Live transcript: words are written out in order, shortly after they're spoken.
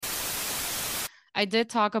I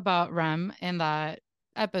did talk about REM in that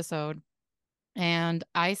episode, and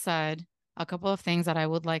I said a couple of things that I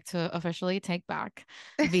would like to officially take back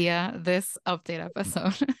via this update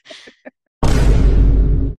episode.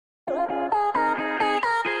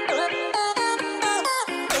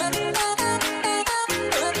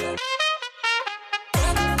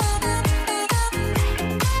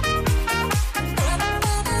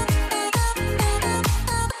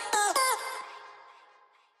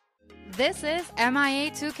 This is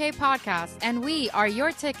MIA 2K Podcast, and we are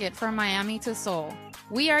your ticket from Miami to Seoul.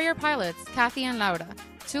 We are your pilots, Kathy and Laura,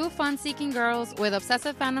 two fun-seeking girls with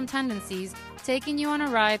obsessive fandom tendencies, taking you on a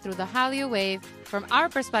ride through the Hallyu wave from our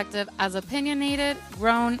perspective as opinionated,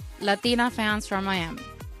 grown Latina fans from Miami.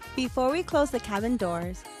 Before we close the cabin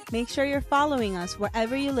doors, make sure you're following us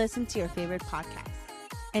wherever you listen to your favorite podcasts.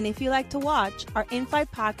 And if you like to watch, our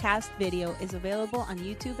in-flight podcast video is available on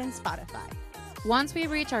YouTube and Spotify. Once we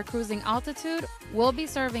reach our cruising altitude, we'll be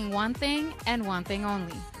serving one thing and one thing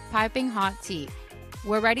only, piping hot tea.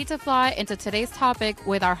 We're ready to fly into today's topic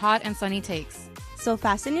with our hot and sunny takes. So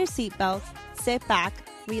fasten your seatbelts, sit back,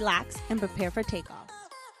 relax, and prepare for takeoff.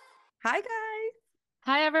 Hi, guys.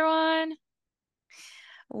 Hi, everyone.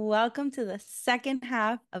 Welcome to the second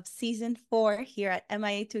half of Season 4 here at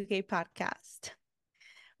MIA 2K Podcast.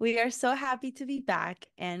 We are so happy to be back,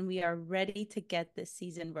 and we are ready to get this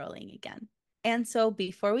season rolling again. And so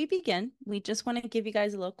before we begin, we just want to give you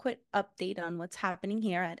guys a little quick update on what's happening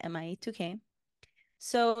here at MIA 2K.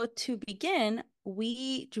 So to begin,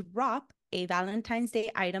 we drop a Valentine's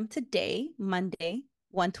Day item today, Monday,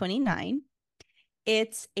 1/29.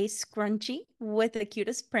 It's a scrunchie with the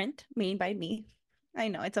cutest print made by me. I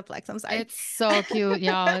know, it's a flex, I'm sorry. It's so cute,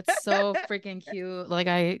 y'all. It's so freaking cute. Like,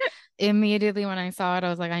 I immediately, when I saw it, I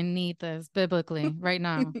was like, I need this biblically right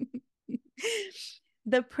now.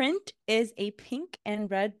 The print is a pink and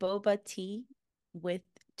red boba tea with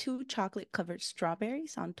 2 chocolate-covered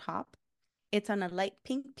strawberries on top. It's on a light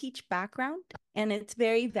pink peach background, and it's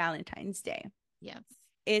very Valentine's Day. Yes.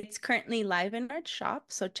 It's currently live in our shop,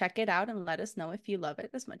 so check it out and let us know if you love it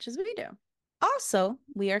as much as we do. Also,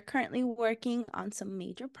 we are currently working on some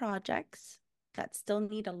major projects that still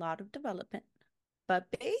need a lot of development. But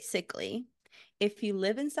basically, if you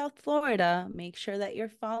live in South Florida, make sure that you're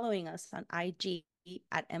following us on IG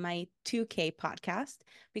at MI2K Podcast,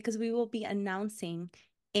 because we will be announcing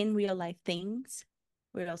in real life things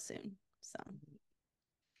real soon. So,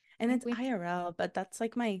 and it's IRL, but that's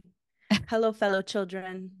like my hello fellow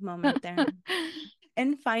children moment there.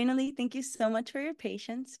 And finally, thank you so much for your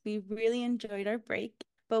patience. We really enjoyed our break,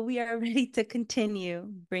 but we are ready to continue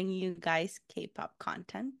bringing you guys K-pop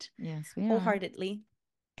content. Yes, we are. Wholeheartedly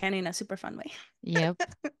and in a super fun way. Yep.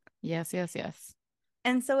 Yes.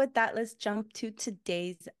 And so with that, let's jump to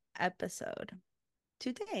today's episode.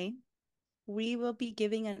 Today, we will be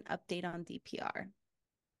giving an update on DPR.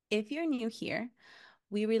 If you're new here,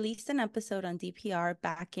 we released an episode on DPR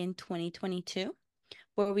back in 2022,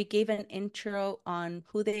 where we gave an intro on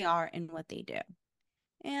who they are and what they do.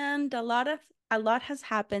 And a lot has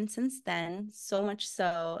happened since then, so much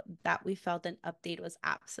so that we felt an update was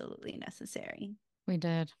absolutely necessary. We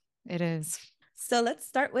did. It is. So let's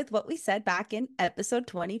start with what we said back in episode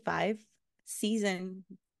 25, season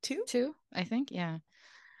 2. 2, I think. Yeah.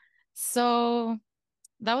 So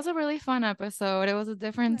that was a really fun episode. It was a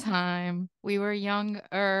different time. We were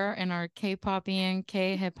younger in our K-popping,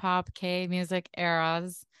 K-hip-hop, K-music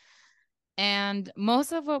eras. And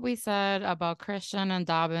most of what we said about Christian and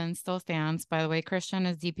Dobbin still stands. By the way, Christian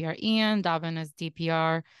is DPR Ian, Dobbin is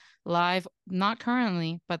DPR Live. Not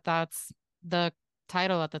currently, but that's the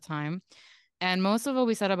title at the time. And most of what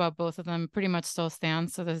we said about both of them pretty much still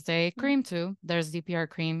stands to this day. Cream too. There's DPR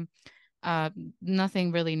Cream.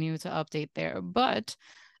 Nothing really new to update there. But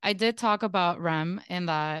I did talk about REM in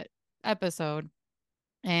that episode.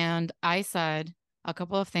 And I said a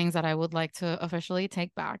couple of things that I would like to officially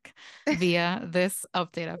take back via this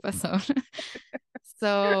update episode.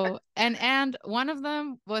 So, and one of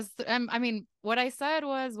them was, I mean, what I said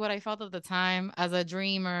was what I felt at the time as a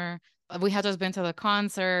dreamer. We had just been to the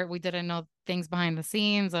concert. We didn't know things behind the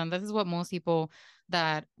scenes. And this is what most people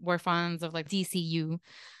that were fans of like DCU,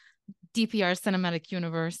 DPR Cinematic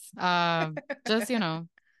Universe, just,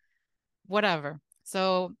 whatever.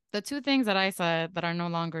 So the 2 things that I said that are no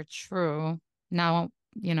longer true now,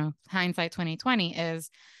 hindsight 2020 is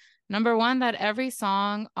number 1, that every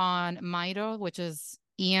song on Mito, which is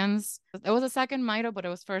Ian's, it was a second Mito, but it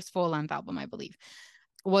was first full-length album, I believe,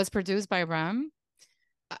 was produced by REM.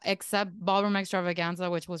 Except Ballroom Extravaganza,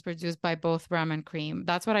 which was produced by both REM and Cream.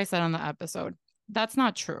 That's what I said on the episode. That's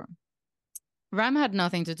not true. REM had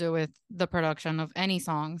nothing to do with the production of any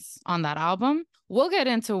songs on that album. We'll get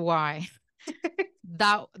into why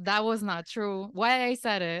that was not true. Why I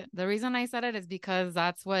said it. The reason I said it is because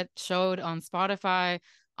that's what showed on Spotify,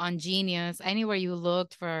 on Genius, anywhere you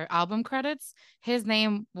looked for album credits, his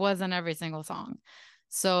name was in every single song.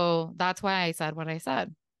 So that's why I said what I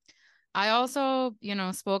said. I also,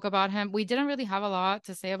 spoke about him. We didn't really have a lot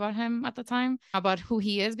to say about him at the time, about who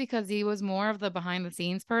he is, because he was more of the behind the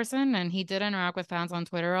scenes person and he did interact with fans on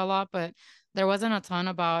Twitter a lot, but there wasn't a ton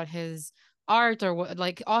about his art or what,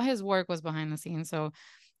 like all his work was behind the scenes. So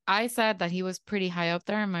I said that he was pretty high up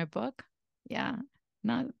there in my book. Yeah,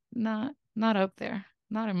 not up there,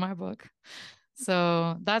 not in my book.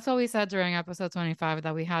 So that's what we said during episode 25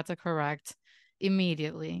 that we had to correct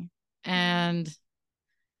immediately. And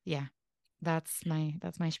yeah. That's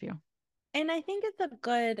my spiel. And I think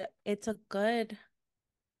it's a good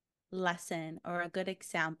lesson or a good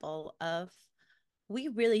example of we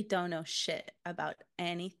really don't know shit about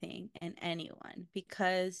anything and anyone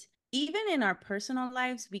because even in our personal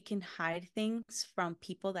lives, we can hide things from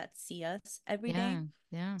people that see us every day. Yeah,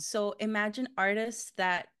 yeah, So imagine artists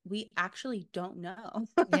that we actually don't know.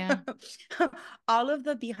 yeah. All of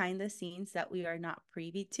the behind the scenes that we are not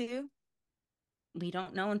privy to, we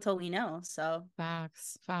don't know until we know. So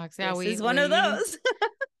Facts, facts. Yeah, this we is one of we those.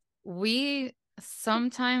 we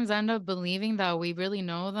sometimes end up believing that we really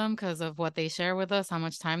know them because of what they share with us, how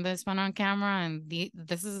much time they spend on camera, and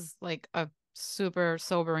this is like a super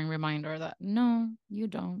sobering reminder that no, you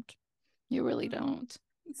don't. You really don't.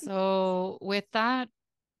 So, with that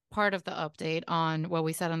part of the update on what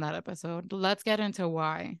we said in that episode, let's get into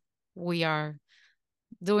why we are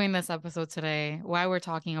doing this episode today, why we're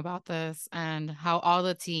talking about this, and how all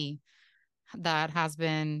the tea that has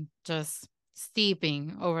been just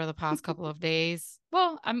steeping over the past couple of days.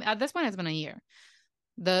 Well, at this point, it's been a year.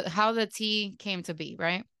 The how the tea came to be,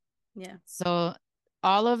 right? Yeah. So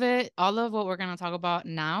all of it, all of what we're going to talk about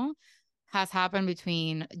now has happened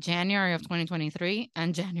between January of 2023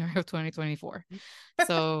 and January of 2024.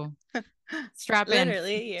 So strap in,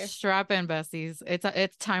 Literally a year. strap in, besties. It's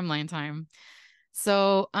timeline time.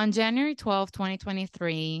 So on January 12th,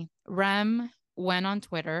 2023, REM went on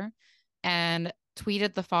Twitter and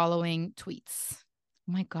tweeted the following tweets.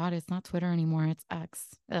 Oh my God, it's not Twitter anymore. It's X.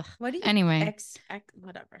 Ugh. What do you Anyway, X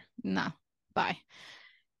whatever. no. Bye.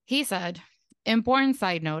 He said, important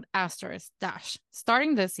side note, asterisk, dash.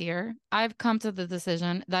 Starting this year, I've come to the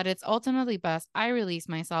decision that it's ultimately best I release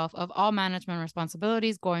myself of all management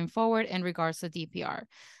responsibilities going forward in regards to DPR.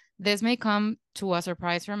 This may come to a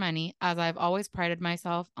surprise for many, as I've always prided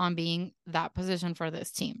myself on being that position for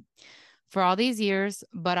this team. For all these years,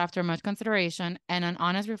 but after much consideration and an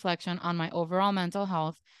honest reflection on my overall mental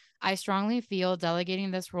health, I strongly feel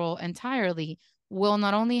delegating this role entirely will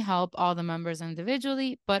not only help all the members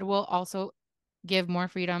individually, but will also give more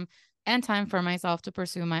freedom and time for myself to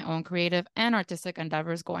pursue my own creative and artistic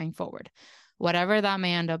endeavors going forward, whatever that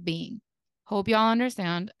may end up being. Hope y'all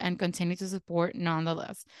understand and continue to support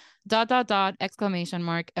nonetheless. Dot dot dot exclamation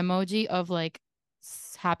mark emoji of like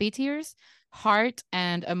happy tears, heart,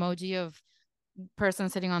 and emoji of person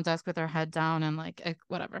sitting on desk with their head down and like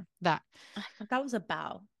whatever that. I thought that was a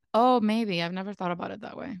bow. Oh, maybe I've never thought about it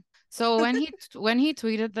that way. So when he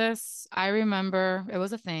tweeted this, I remember it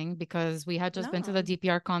was a thing because we had just been to the No.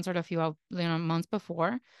 DPR concert a few months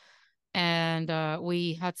before, and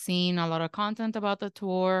we had seen a lot of content about the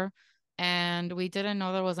tour, and we didn't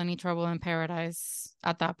know there was any trouble in paradise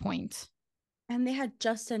at that point And they had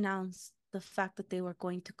just announced the fact that they were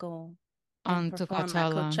going to go and on to perform at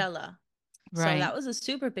Coachella, Coachella. So right? that was a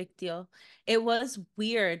super big deal. It was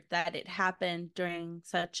weird that it happened during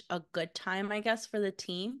such a good time, I guess, for the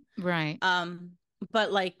team. Right. Um,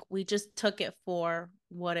 but like we just took it for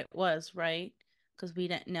what it was, right? Because we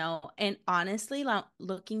didn't know. And honestly,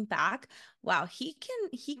 looking back, wow, he can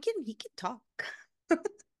talk.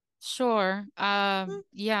 Sure.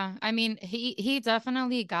 Yeah. I mean, he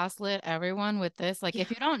definitely gaslit everyone with this. Like, Yeah,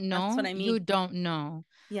 if you don't that's what know, I you mean. don't know.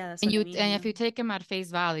 Yeah, that's And what I you mean. and Yeah. if you take him at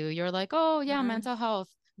face value, you're like, "Oh, yeah, Uh-huh. mental health.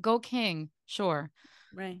 Go King." Sure.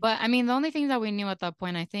 Right. But I mean, the only thing that we knew at that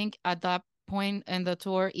point, I think at that point in the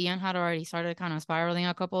tour, Ian had already started kind of spiraling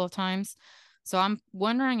a couple of times. So I'm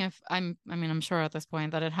wondering if I mean, I'm sure at this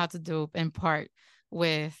point that it had to do in part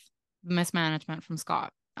with mismanagement from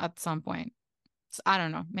Scott at some point. So I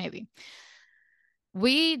don't know, maybe.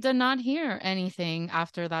 We did not hear anything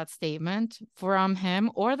after that statement from him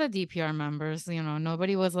or the DPR members.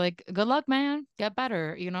 Nobody was like, good luck, man, get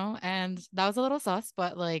better, and that was a little sus,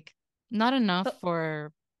 but like not enough So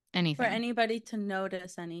for for anything. anybody to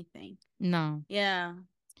notice anything. No. Yeah.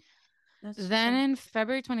 That's Then true. in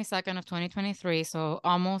February 22nd of 2023, so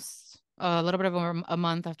almost a little bit over a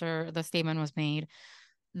month after the statement was made,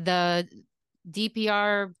 the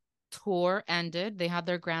DPR tour ended. They had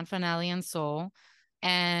their grand finale in Seoul,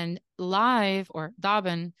 and Live or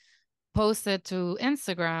Dobbin posted to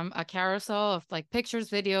Instagram a carousel of like pictures,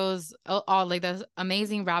 videos, all like this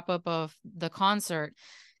amazing wrap up of the concert.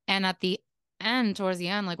 And at the end, towards the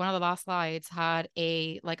end, like one of the last slides had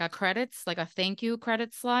a credits, like a thank you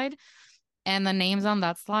credit slide. And the names on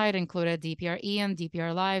that slide included DPR Ian,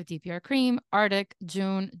 DPR Live, DPR Cream, Artic,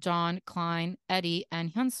 June, John, Klein, Eddie,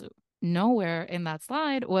 and Hyunsu. Nowhere in that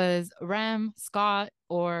slide was Rem, Scott,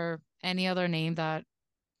 or any other name that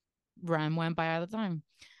Rem went by at the time.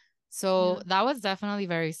 So Yeah. that was definitely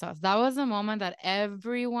very sus. That was a moment that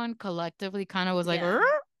everyone collectively kind of was like, Yeah.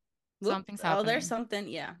 Whoop. something's Oh, there's happening. something.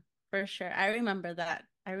 Yeah, for sure. I remember that.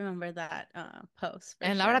 I remember that post for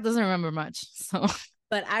And Laura sure. doesn't remember much. So,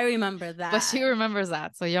 But I remember but she that remembers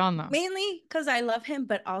that. So y'all know. mainly because I love him,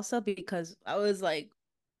 but also because I was like,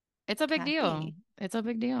 It's a big deal. Kathy, It's a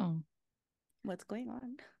big deal. what's going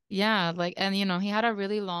on? Yeah, like and he had a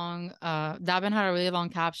really long Dabin had a really long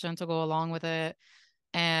caption to go along with it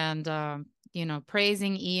and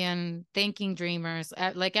praising Ian, thanking Dreamers.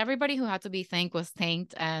 Like everybody who had to be thanked was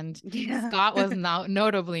thanked and Yeah. Scott was now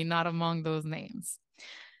notably not among those names.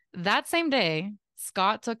 That same day,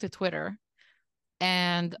 Scott took to Twitter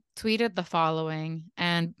and tweeted the following.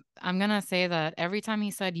 And I'm going to say that every time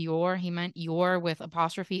he said your, he meant your with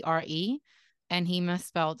apostrophe RE, and he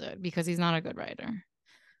misspelled it because he's not a good writer.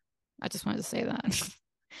 I just wanted to say that.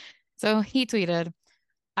 So he tweeted,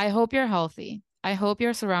 I hope you're healthy. I hope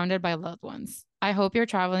you're surrounded by loved ones. I hope you're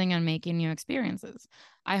traveling and making new experiences.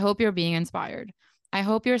 I hope you're being inspired. I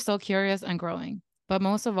hope you're still curious and growing. But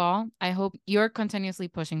most of all, I hope you're continuously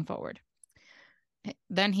pushing forward.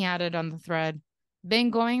 Then he added on the thread, been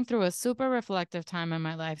going through a super reflective time in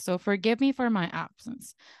my life, so forgive me for my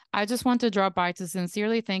absence. I just want to drop by to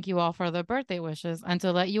sincerely thank you all for the birthday wishes and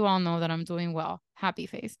to let you all know that I'm doing well. Happy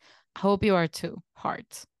face. Hope you are too.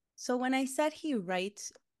 Heart. So when I said he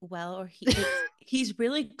writes well, or he's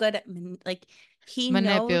really good at like he knows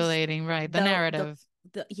Manipulating, right? The the narrative.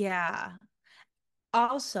 yeah.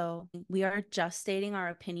 Also, we are just stating our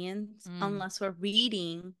opinions Mm, unless we're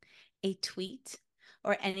reading a tweet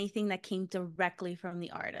or anything that came directly from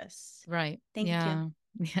the artist. right. Thank you. Yeah.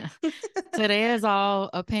 Yeah. Today is all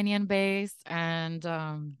opinion based and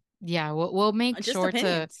yeah, we'll make Just sure to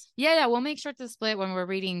opinions. we'll make sure to split when we're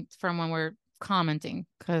reading from when we're commenting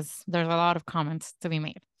because there's a lot of comments to be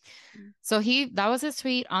made. So that was his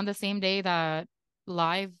tweet on the same day that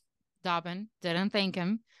Live Dobbin didn't thank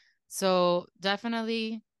him. So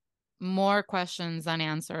definitely more questions than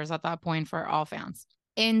answers at that point for all fans.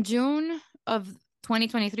 In June of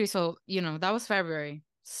 2023, so that was February.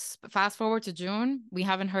 Fast forward to June, we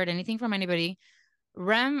haven't heard anything from anybody.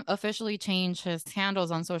 Rem officially changed his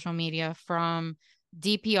handles on social media from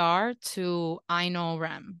DPR to I know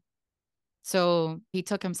Rem. So he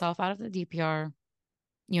took himself out of the DPR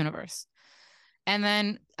universe. And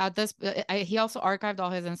then he also archived all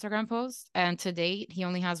his Instagram posts. And to date, he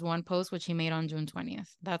only has one post, which he made on June 20th.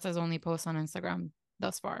 That's his only post on Instagram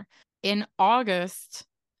thus far. In August,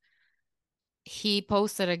 he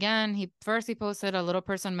posted again. He posted a little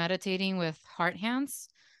person meditating with heart hands.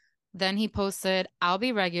 Then he posted, I'll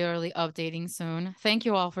be regularly updating soon. Thank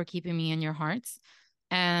you all for keeping me in your hearts.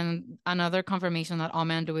 And another confirmation that all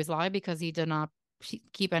men do is lie because he did not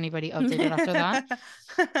keep anybody updated after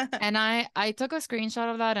that. And I took a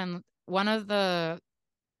screenshot of that, and one of the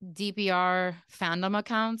DPR fandom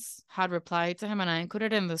accounts had replied to him, and I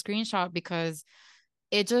included it in the screenshot because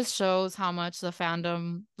it just shows how much the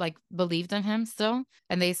fandom like believed in him still.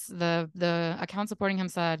 And the account supporting him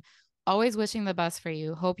said, "Always wishing the best for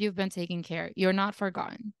you. Hope you've been taken care. You're not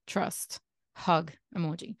forgotten. Trust." Hug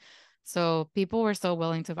emoji. So people were still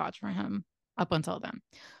willing to vouch for him up until then.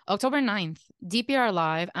 October 9th, DPR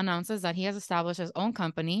Live announces that he has established his own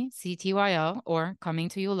company, CTYL, or Coming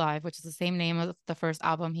to You Live, which is the same name of the first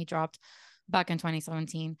album he dropped back in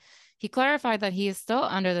 2017. He clarified that he is still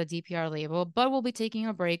under the DPR label, but will be taking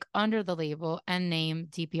a break under the label and name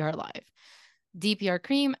DPR Live. DPR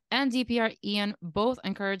Cream and DPR Ian both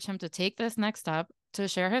encouraged him to take this next step to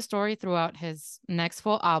share his story throughout his next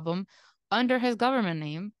full album under his government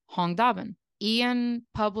name, Hong Dabin. Ian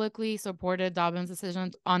publicly supported Dobbin's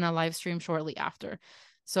decision on a live stream shortly after.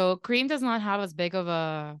 So Cream does not have as big of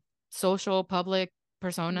a social public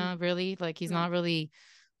persona, really. Like he's No. not really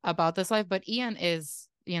about this life, but Ian is,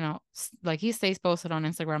 like he stays posted on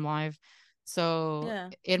Instagram Live. So Yeah.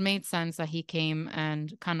 it made sense that he came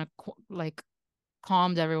and kind of like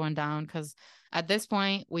calmed everyone down because at this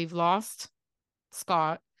point we've lost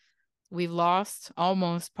Scott. We've lost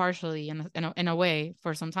almost partially in a way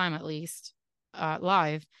for some time at least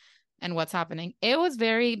live and what's happening. It was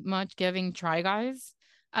very much giving Try Guys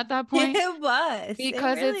at that point It was. It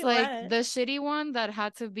because it's really like was. the shitty one that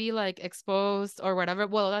had to be like exposed or whatever.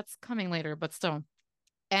 Well, that's coming later, but still.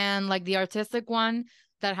 And like the artistic one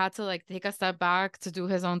that had to like take a step back to do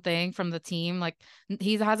his own thing from the team. Like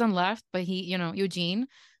he hasn't left, but Eugene,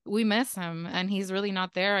 we miss him and he's really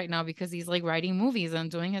not there right now because he's like writing movies and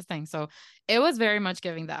doing his thing. So it was very much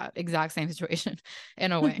giving that exact same situation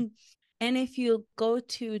in a way. And if you go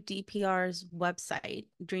to DPR's website,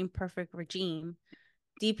 Dream Perfect Regime,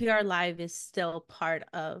 DPR Live is still part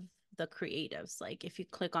of the creatives. Like if you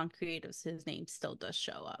click on creatives, his name still does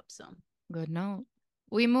show up. So Good note.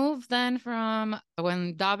 We moved then from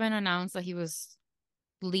when Dobbin announced that he was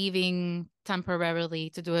leaving temporarily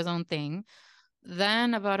to do his own thing.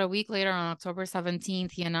 Then, about a week later, on October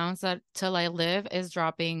 17th, he announced that Till I Live is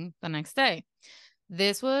dropping the next day.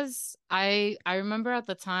 This was, I remember at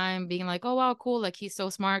the time being like, oh, wow, cool. Like, he's so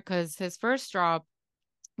smart because his first drop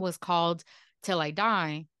was called Till I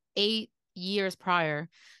Die 8 years prior.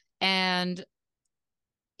 And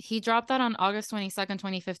he dropped that on August 22nd,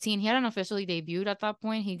 2015. He hadn't officially debuted at that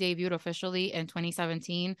point. He debuted officially in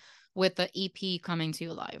 2017 with the EP Coming to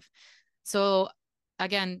You Live. So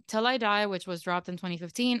again, Till I Die, which was dropped in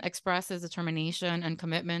 2015, expressed his determination and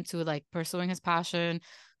commitment to like pursuing his passion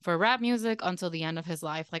for rap music until the end of his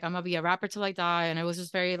life. Like I'm gonna be a rapper till I die. And it was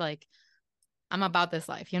just very like I'm about this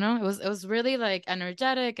life, you know? It was really like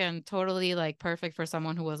energetic and totally like perfect for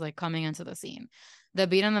someone who was like coming into the scene. The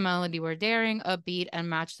beat and the melody were daring, upbeat, and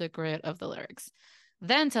matched the grit of the lyrics.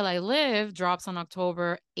 Then Till I Live drops on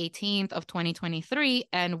October 18th of 2023,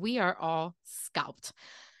 and we are all scalped.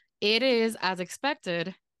 It is, as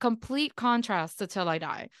expected, complete contrast to Till I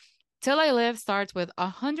Die. Till I Live starts with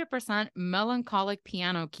 100% melancholic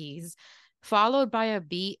piano keys, followed by a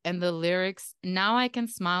beat and the lyrics, Now I Can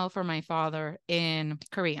Smile for My Father in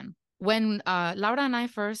Korean. When Laura and I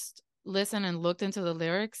first listened and looked into the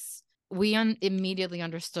lyrics, we immediately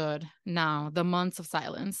understood now the months of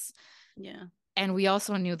silence. yeah, And we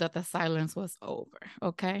also knew that the silence was over.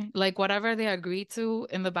 Okay. Like whatever they agreed to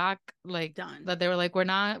in the back, like done. that they were like,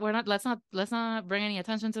 let's not bring any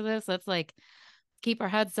attention to this. Let's like keep our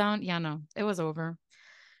heads down. Yeah, no, it was over.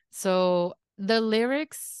 So the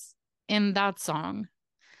lyrics in that song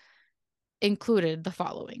included the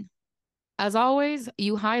following. As always,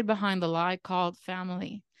 you hide behind the lie called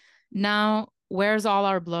family. Now, where's all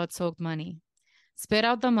our blood soaked money? Spit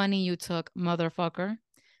out the money you took, motherfucker.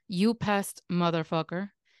 You pest, motherfucker.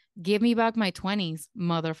 Give me back my 20s,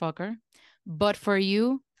 motherfucker. But for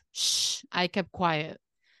you, shh, I kept quiet.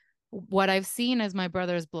 What I've seen is my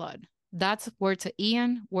brother's blood. That's word to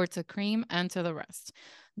Ian, word to Cream, and to the rest.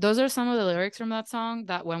 Those are some of the lyrics from that song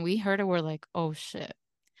that when we heard it, we're like, oh shit.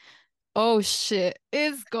 Oh shit.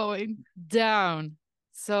 It's going down.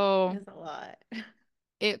 So It's a lot.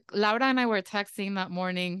 Laura and I were texting that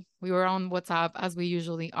morning. We were on WhatsApp as we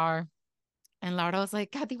usually are. And Laura was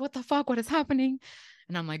like, Kathy, what the fuck? What is happening?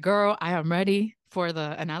 And I'm like, girl, I am ready for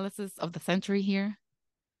the analysis of the century here.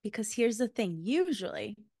 Because here's the thing,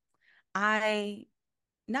 usually I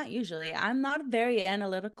not usually. I'm not a very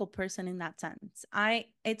analytical person in that sense.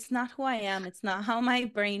 It's not who I am. It's not how my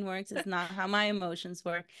brain works. It's not how my emotions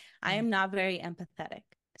work. I am not very empathetic.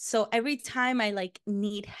 So every time I like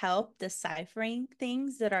need help deciphering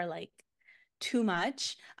things that are like too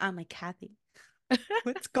much, I'm like, Kathy,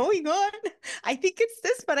 what's going on? I think it's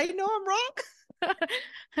this, but I know I'm wrong.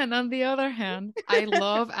 And on the other hand, I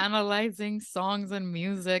love analyzing songs and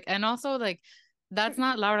music. And also like that's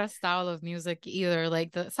not Laura's style of music either.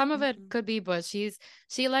 Like the some of it Mm-mm. could be, but she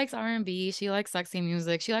likes R&B, she likes sexy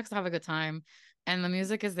music, she likes to have a good time. And the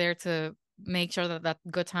music is there to make sure that that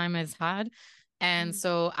good time is had. And Mm.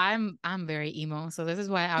 so I'm very emo. So this is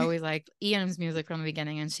why I always liked Ian's music from the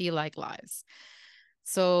beginning and she liked lives.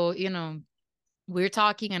 So, we're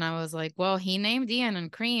talking and I was like, well, he named Ian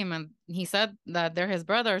and Cream and he said that they're his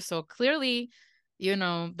brothers. So clearly,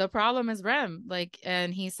 the problem is REM. Like,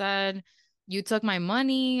 and he said, you took my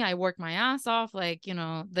money, I worked my ass off. Like,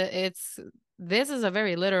 this is a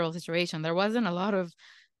very literal situation. There wasn't a lot of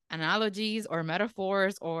analogies or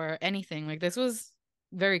metaphors or anything. Like this was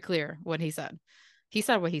very clear what he said. He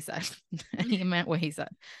said what he said and he meant what he said.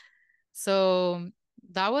 So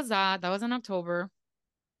that was that. That was in October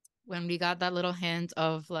when we got that little hint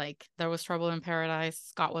of like there was trouble in paradise,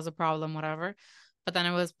 Scott was a problem, whatever. But then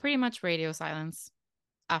it was pretty much radio silence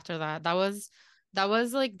after that. That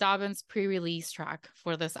was like Dobbin's pre-release track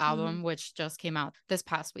for this Mhm. album, which just came out this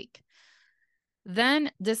past week.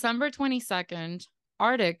 Then December 22nd,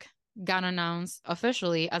 Artic got announced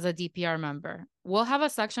officially as a DPR member. We'll have a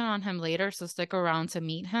section on him later, so stick around to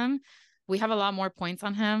meet him. We have a lot more points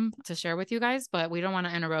on him to share with you guys, but we don't want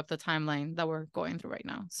to interrupt the timeline that we're going through right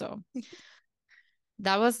now. So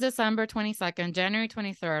that was December 22nd, January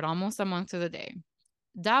 23rd, almost a month to the day.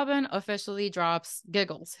 Dalvin officially drops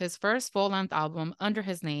Giggles, his first full-length album under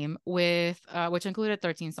his name, with which included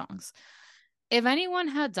 13 songs. If anyone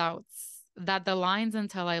had doubts that the lines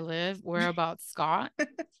 "Until I Live" were about Scott,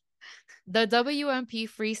 the WMP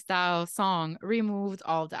freestyle song removed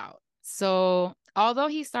all doubt. So, although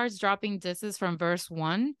he starts dropping disses from verse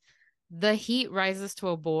 1, the heat rises to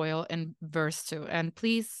a boil in verse 2. And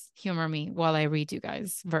please humor me while I read you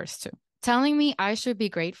guys verse 2. Telling me I should be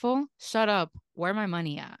grateful? Shut up. Where my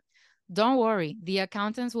money at? Don't worry. The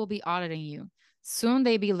accountants will be auditing you. Soon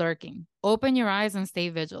they be lurking. Open your eyes and stay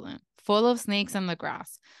vigilant. Full of snakes in the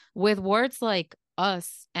grass. With words like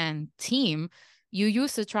us and team, you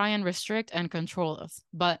used to try and restrict and control us.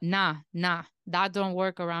 But nah, that don't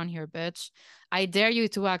work around here, bitch. I dare you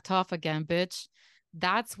to act tough again, bitch.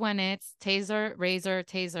 That's when it's taser, razor,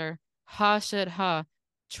 taser. Ha should ha.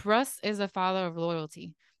 Trust is a father of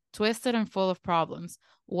loyalty. Twisted and full of problems.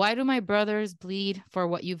 Why do my brothers bleed for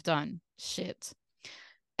what you've done? Shit.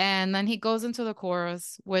 And then he goes into the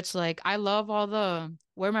chorus, which, like, I love all the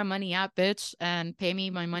 "where my money at, bitch," and "pay me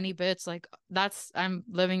my money, bitch." Like, that's, I'm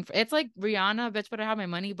living for, it's like Rihanna, "bitch better have my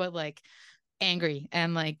money," but like angry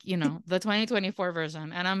and like, the 2024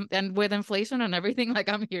 version. And with inflation and everything, like,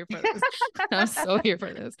 I'm here for this. I'm so here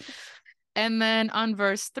for this. And then on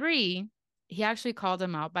verse 3, he actually called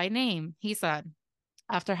him out by name. He said,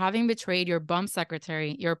 after having betrayed your bum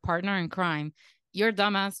secretary, your partner in crime, your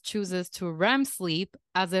dumbass chooses to REM sleep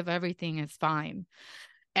as if everything is fine.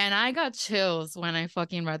 And I got chills when I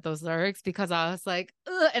fucking read those lyrics because I was like,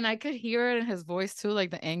 ugh, and I could hear it in his voice too,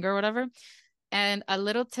 like the anger or whatever. And a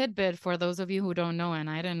little tidbit for those of you who don't know, and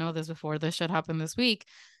I didn't know this before, this should happen this week.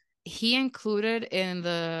 He included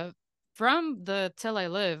from the "Till I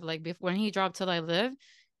Live," like when he dropped "Till I Live,"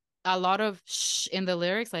 a lot of "sh" in the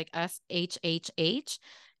lyrics, like SHHH.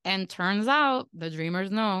 And turns out, the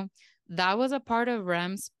dreamers know, that was a part of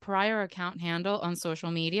REM's prior account handle on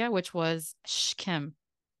social media, which was Sh Kim.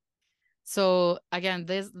 So again,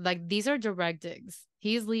 these are direct digs.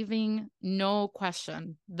 He's leaving no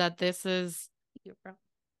question that this is,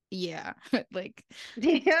 yeah, like,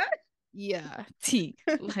 Yeah. yeah, T.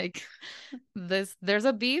 Like, there's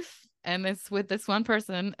a beef and it's with this one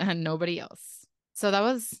person and nobody else. So that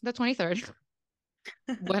was the 23rd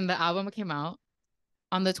when the album came out.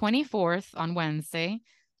 On the 24th, on Wednesday,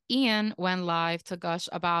 Ian went live to gush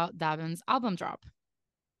about Davin's album drop.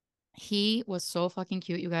 He was so fucking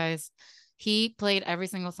cute, you guys. He played every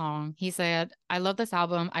single song. He said, I love this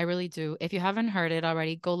album. I really do. If you haven't heard it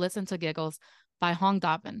already, go listen to Giggles by Hong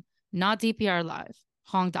Dabin, not DPR Live.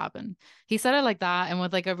 Hong Dabin. He said it like that and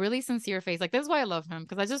with like a really sincere face. Like, this is why I love him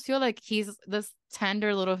because I just feel like he's this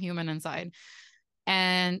tender little human inside.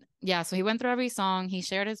 And yeah, so he went through every song. He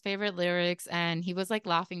shared his favorite lyrics and he was like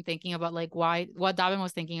laughing, thinking about like what Davin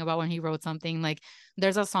was thinking about when he wrote something. Like,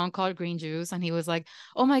 there's a song called Green Juice, and he was like,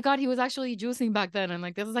 oh my God, he was actually juicing back then. And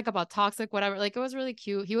like, this is like about toxic, whatever. Like, it was really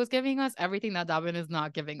cute. He was giving us everything that Davin is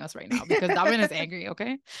not giving us right now because Davin is angry.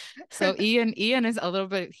 Okay. So Ian is a little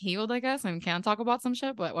bit healed, I guess, and can talk about some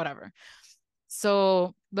shit, but whatever.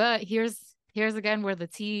 So, but here's again where the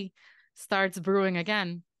tea starts brewing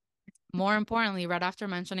again. More importantly, right after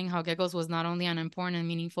mentioning how Giggles was not only an important and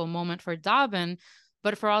meaningful moment for Dobbin,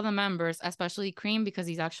 but for all the members, especially Cream, because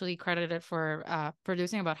he's actually credited for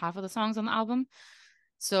producing about half of the songs on the album.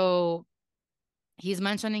 So he's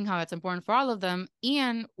mentioning how it's important for all of them.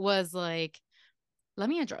 Ian was like, let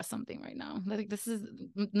me address something right now. Like, this is,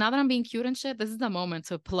 now that I'm being cute and shit, this is the moment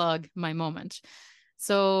to plug my moment.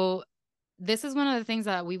 So this is one of the things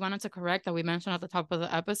that we wanted to correct that we mentioned at the top of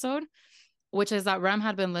the episode, which is that REM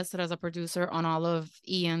had been listed as a producer on all of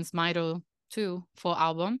Ian's Mido 2 full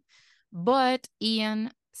album. But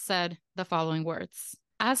Ian said the following words.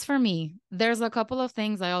 As for me, there's a couple of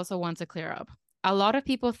things I also want to clear up. A lot of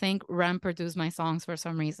people think REM produced my songs for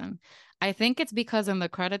some reason. I think it's because in the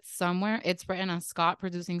credits somewhere it's written as Scott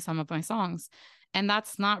producing some of my songs. And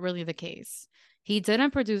that's not really the case. He didn't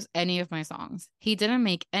produce any of my songs. He didn't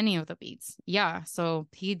make any of the beats. Yeah, so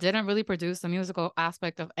he didn't really produce the musical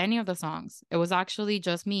aspect of any of the songs. It was actually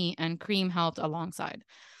just me, and Cream helped alongside.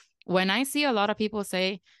 When I see a lot of people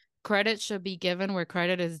say credit should be given where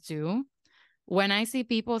credit is due, when I see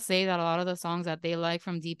people say that a lot of the songs that they like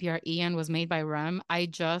from DPR Ian was made by REM, I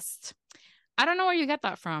don't know where you get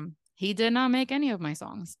that from. He did not make any of my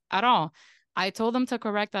songs at all. I told them to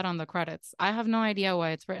correct that on the credits. I have no idea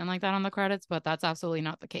why it's written like that on the credits, but that's absolutely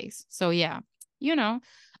not the case. So yeah, you know,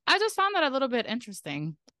 I just found that a little bit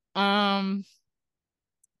interesting. Um,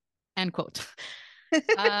 end quote.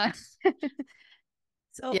 Uh,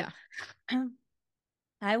 So yeah.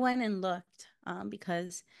 I went and looked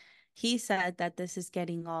because he said that this is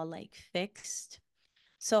getting all like fixed.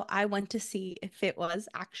 So I went to see if it was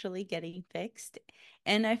actually getting fixed.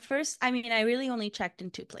 And I mean, I really only checked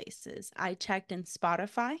in two places. I checked in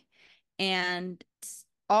Spotify and it's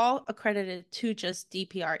all accredited to just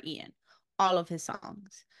DPR Ian, all of his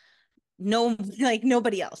songs. No, like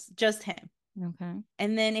nobody else, just him. Okay.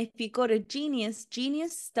 And then if you go to Genius,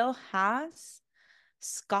 Genius still has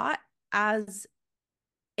Scott as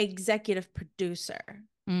executive producer,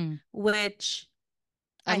 Mm. which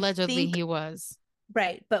I Allegedly, think, he was.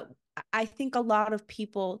 right, but I think a lot of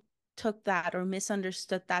people took that or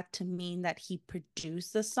misunderstood that to mean that he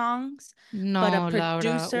produced the songs, but a No, Laura,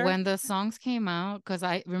 producer, when the songs came out, because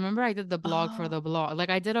I remember I did the blog for oh, the blog. Like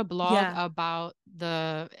I did a blog yeah, about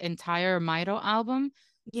the entire Mito album.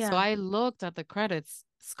 So yeah, I looked at the credits.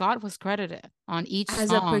 Scott was credited on each as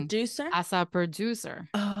a song producer. as a producer.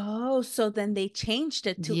 Oh, so then they changed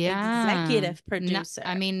it to Yeah. executive No, I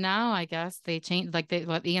producer. mean, now I guess they changed, like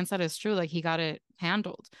what Ian said is true. Like he got it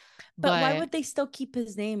handled. But why But would they still keep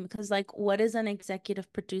his name? Because like, what is an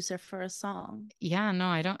executive producer for a song? yeah, no,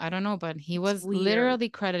 I don't know, but he It's was weird. literally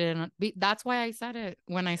credited that's why I said it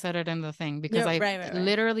when I said it in the thing because Yeah, I right, right, right.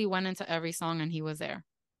 literally went into every song and he was there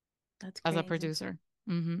That's as a crazy. producer.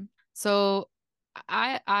 So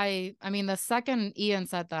I mean the second Ian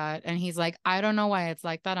said that and he's like, I don't know why it's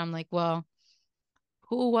like that. I'm like, well,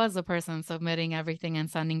 who was the person submitting everything and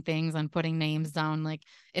sending things and putting names down? Like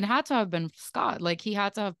it had to have been Scott. Like he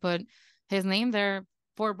had to have put his name there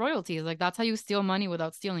for royalties. Like that's how you steal money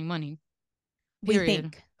without stealing money. We Period.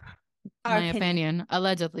 think. Our My opinion. opinion,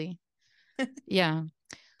 allegedly. Yeah.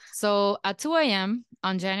 So at 2 a.m.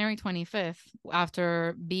 on January 25th,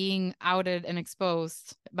 after being outed and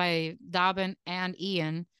exposed by Dobbin and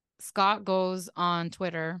Ian, Scott goes on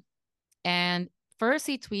Twitter and first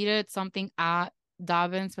he tweeted something at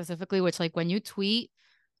Dobbin specifically, which like when you tweet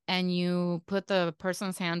and you put the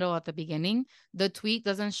person's handle at the beginning, the tweet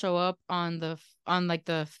doesn't show up on on like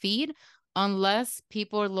the feed unless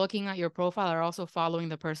people are looking at your profile are also following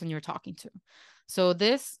the person you're talking to. So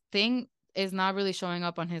this thing is not really showing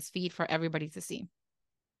up on his feed for everybody to see.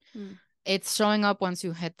 Hmm. It's showing up once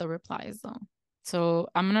you hit the replies though. So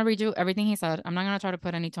I'm gonna read you everything he said. I'm not gonna try to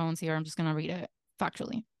put any tones here. I'm just gonna read it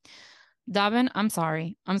factually. Davin, I'm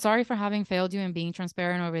sorry. I'm sorry for having failed you in being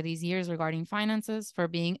transparent over these years regarding finances, for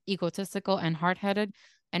being egotistical and hard headed,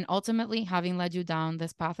 and ultimately having led you down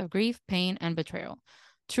this path of grief, pain, and betrayal.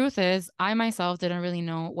 Truth is, I myself didn't really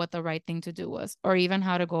know what the right thing to do was, or even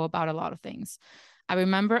how to go about a lot of things. I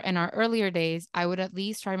remember in our earlier days, I would at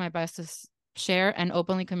least try my best to share and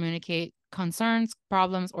openly communicate concerns,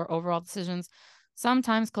 problems, or overall decisions,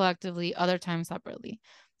 sometimes collectively, other times separately.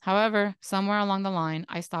 However, somewhere along the line,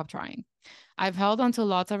 I stopped trying. I've held onto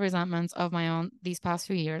lots of resentments of my own these past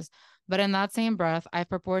few years, but in that same breath, I've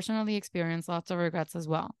proportionally experienced lots of regrets as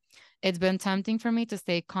well. It's been tempting for me to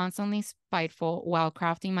stay constantly spiteful while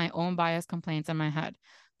crafting my own biased complaints in my head.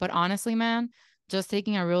 But honestly, man, just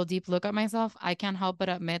taking a real deep look at myself, I can't help but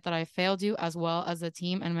admit that I failed you as well as the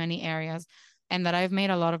team in many areas, and that I've made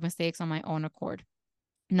a lot of mistakes on my own accord.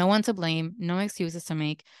 No one to blame, no excuses to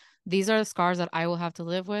make. These are the scars that I will have to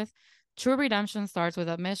live with. True redemption starts with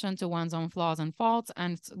admission to one's own flaws and faults.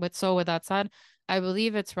 And with that said, I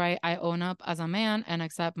believe it's right I own up as a man and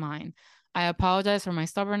accept mine. I apologize for my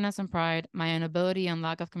stubbornness and pride, my inability and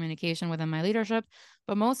lack of communication within my leadership,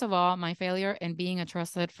 but most of all, my failure in being a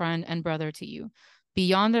trusted friend and brother to you.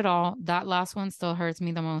 Beyond it all, that last one still hurts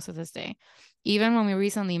me the most to this day. Even when we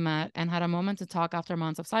recently met and had a moment to talk after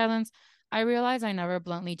months of silence, I realize I never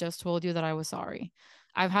bluntly just told you that I was sorry.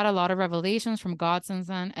 I've had a lot of revelations from God since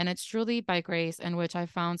then, and it's truly by grace in which I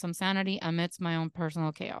found some sanity amidst my own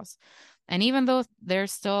personal chaos. And even though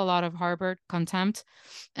there's still a lot of harbor contempt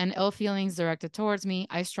and ill feelings directed towards me,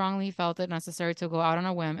 I strongly felt it necessary to go out on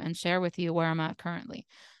a whim and share with you where I'm at currently.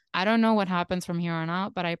 I don't know what happens from here on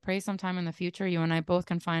out, but I pray sometime in the future you and I both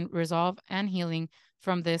can find resolve and healing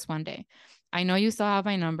from this one day. I know you still have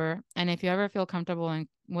my number, and if you ever feel comfortable and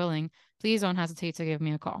willing, please don't hesitate to give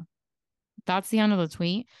me a call. That's the end of the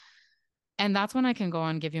tweet. And that's when I can go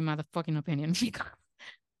and give you my fucking opinion because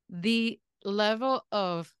the level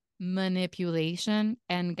of manipulation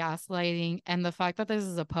and gaslighting and the fact that this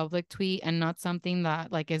is a public tweet and not something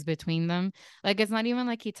that like is between them. Like it's not even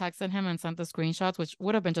like he texted him and sent the screenshots, which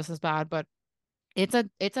would have been just as bad, but it's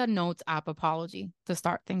a notes app apology to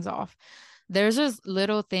start things off. there's just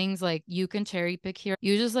little things like you can cherry pick here.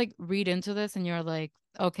 You just like read into this and you're like,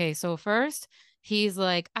 okay, so first he's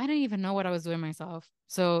like, I didn't even know what I was doing myself.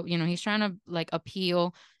 So, he's trying to like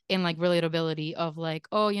appeal in like relatability of like,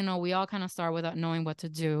 oh, we all kind of start without knowing what to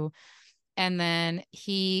do. And then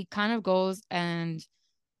he kind of goes and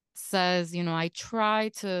says, I try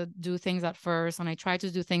to do things at first and I try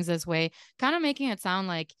to do things this way, kind of making it sound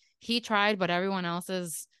like he tried, but everyone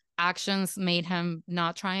else's actions made him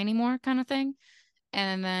not try anymore, kind of thing.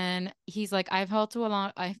 And then he's like, I've held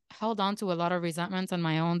on to a lot of resentments on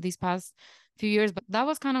my own these past few years, but that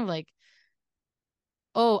was kind of like,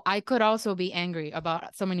 oh, I could also be angry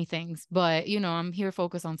about so many things, but I'm here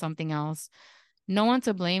focused on something else. No one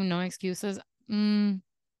to blame, no excuses. Mm,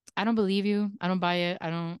 I don't believe you. I don't buy it.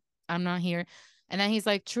 I'm not here. And then he's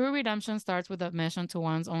like, true redemption starts with admission to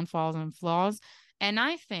one's own faults and flaws. And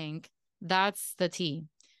I think that's the T.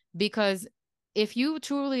 Because if you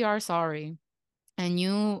truly are sorry and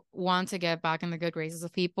you want to get back in the good graces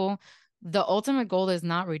of people, the ultimate goal is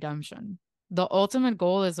not redemption. The ultimate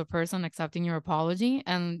goal is a person accepting your apology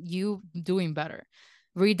and you doing better.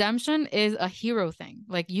 Redemption is a hero thing.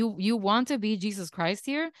 Like you want to be Jesus Christ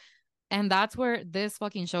here, and that's where this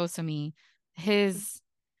fucking shows to me his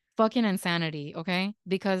fucking insanity, okay?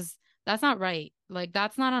 Because that's not right. Like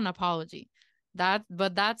that's not an apology. But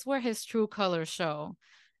that's where his true colors show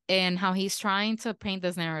and how he's trying to paint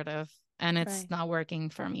this narrative and it's Right. not working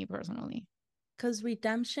for me personally. Because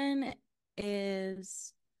redemption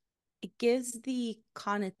is, it gives the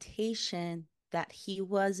connotation that he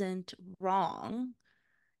wasn't wrong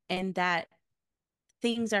and that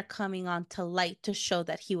things are coming on to light to show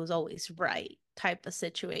that he was always right type of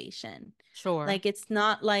situation. Sure. Like it's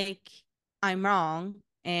not like I'm wrong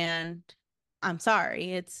and I'm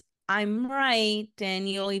sorry. It's I'm right and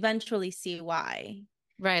you'll eventually see why.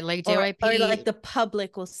 Right, like Or like JYP, the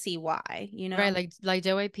public will see why, you right, know? like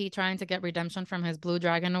JYP trying to get redemption from his Blue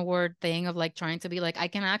Dragon Award thing of like trying to be like, I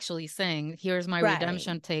can actually sing. Here's my Right.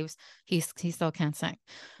 redemption tapes. He still can't sing.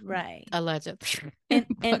 Right. Alleged. And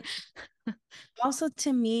But also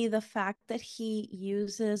to me, the fact that he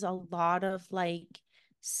uses a lot of like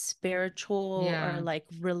spiritual or yeah, like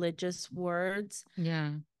religious words,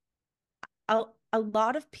 yeah. a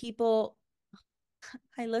lot of people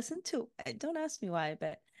I listen to, don't ask me why,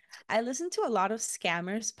 but I listen to a lot of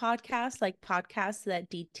scammers podcasts, like podcasts that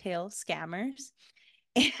detail scammers.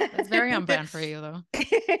 That's very on And brand for you though.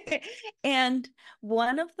 and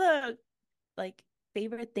one of the like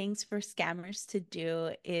favorite things for scammers to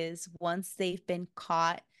do is once they've been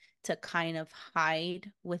caught to kind of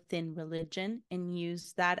hide within religion and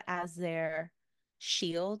use that as their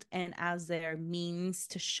shield and as their means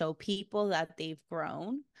to show people that they've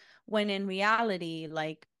grown. When in reality,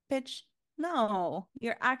 like, bitch, no,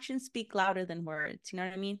 your actions speak louder than words. You know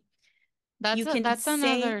what I mean? You can That's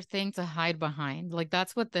another say, thing to hide behind. Like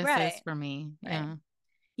that's what this is right, for me. right. Yeah.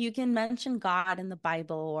 You can mention God in the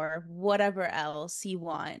Bible or whatever else you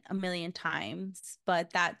want a million times,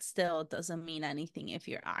 but that still doesn't mean anything if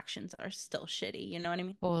your actions are still shitty. You know what I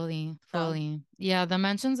mean? Fully, So, fully. Yeah, the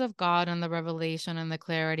mentions of God and the revelation and the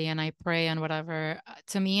clarity and I pray and whatever,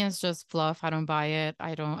 to me is just fluff. I don't buy it.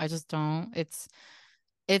 I just don't.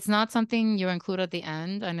 It's not something you include at the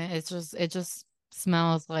end and it just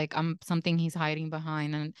smells like something he's hiding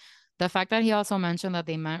behind. And the fact that he also mentioned that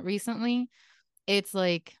they met recently, it's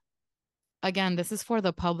like again, this is for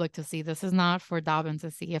the public to see. This is not for Dobbin to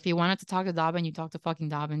see. If you wanted to talk to Dobbin, you talk to fucking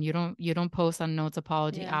Dobbin. You don't post a notes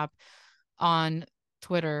apology yeah, app on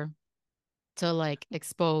Twitter to like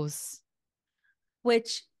expose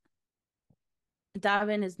which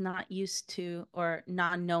Davin is not used to or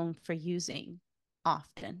not known for using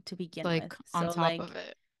often to begin with. like on So, top of like,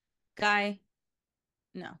 it. guy,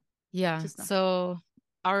 no, Yeah. just no. So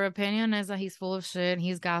our opinion is that he's full of shit.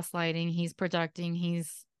 He's gaslighting. He's projecting.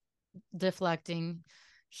 He's deflecting.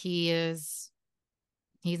 He is,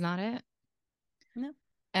 he's not it. No,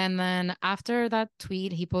 And then after that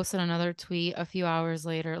tweet, he posted another tweet a few hours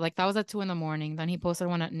later. Like that was at 2 in the morning. Then he posted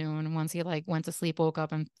one at noon. Once he like went to sleep, woke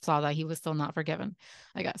up and saw that he was still not forgiven,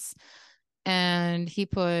 I guess. And he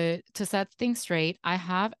put, to set things straight, I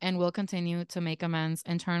have and will continue to make amends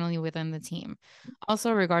internally within the team.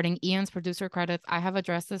 Also, regarding Ian's producer credits, I have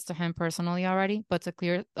addressed this to him personally already, but to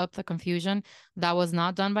clear up the confusion, that was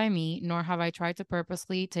not done by me, nor have I tried to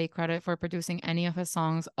purposely take credit for producing any of his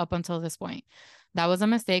songs up until this point. That was a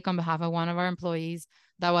mistake on behalf of one of our employees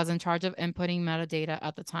that was in charge of inputting metadata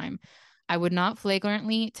at the time. I would not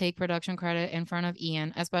flagrantly take production credit in front of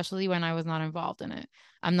Ian, especially when I was not involved in it.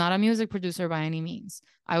 I'm not a music producer by any means.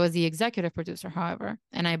 I was the executive producer, however,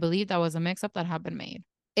 and I believe that was a mix up that had been made.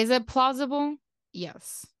 Is it plausible?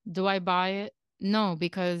 Yes. Do I buy it? No,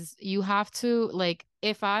 because you have to, like,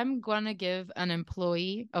 if I'm gonna give an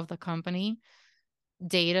employee of the company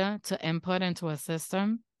data to input into a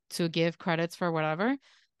system to give credits for whatever,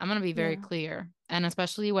 I'm going to be very Yeah, clear. And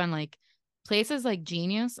especially when like places like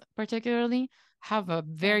Genius, particularly, have a yeah,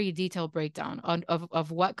 very detailed breakdown of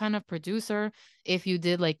what kind of producer, if you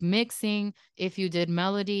did like mixing, if you did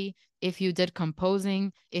melody, if you did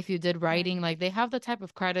composing, if you did yeah. writing, like they have the type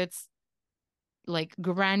of credits like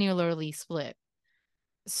granularly split.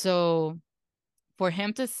 So for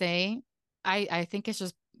him to say, I think it's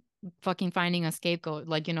just fucking finding a scapegoat.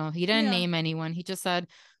 Like, he didn't Yeah. name anyone. He just said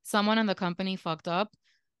someone in the company fucked up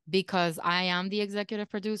because I am the executive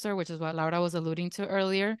producer, which is what Laura was alluding to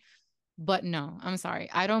earlier. But no, I'm sorry.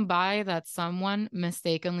 I don't buy that someone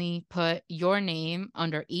mistakenly put your name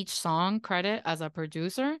under each song credit as a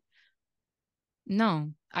producer.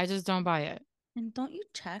 No, I just don't buy it. And don't you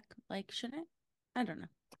check? Like, shouldn't I don't know.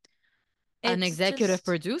 An It's executive just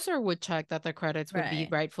producer would check that the credits would be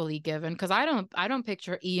right. rightfully given because I don't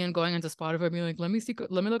picture Ian going into Spotify and being like, let me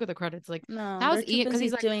look at the credits. Like, No, how's they're too Ian? Because busy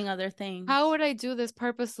he's like, doing other how things. would I do this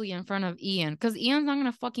purposely in front of Ian? Because Ian's not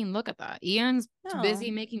gonna fucking look at that. Ian's too busy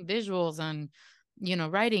No, making visuals and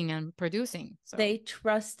writing and producing. So they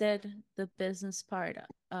trusted the business part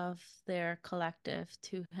of their collective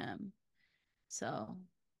to him. So,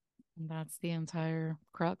 that's the entire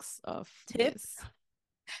crux of tip. this.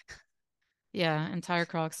 Yeah, entire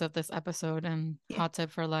crux of this episode and Yeah. hot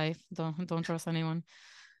tip for life. Don't trust anyone.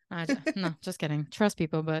 No, just kidding. Trust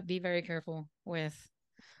people, but be very careful with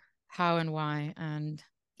how and why. And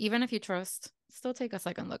even if you trust, still take a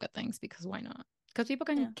second look at things because why not? Because people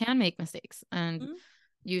can Yeah. can make mistakes and Mm,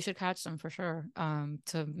 you should catch them for sure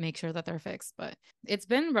to make sure that they're fixed. But it's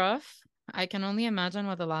been rough. I can only imagine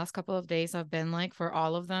what the last couple of days have been like for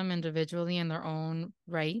all of them individually in their own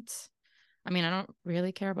right. I mean, I don't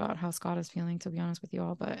really care about how Scott is feeling, to be honest with you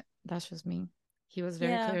all, but that's just me. He was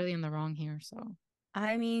very yeah. clearly in the wrong here, so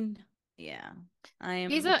I mean, yeah. I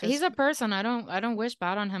he's am a he's just a person. I don't wish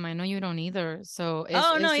bad on him. I know you don't either. So it's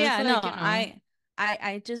Oh no, it's just yeah, no. like,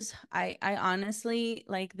 I honestly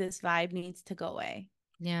like this vibe needs to go away.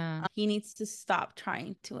 yeah, He needs to stop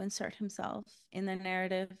trying to insert himself in the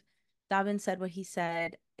narrative. Davin said what he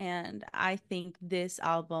said, and I think this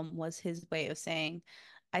album was his way of saying,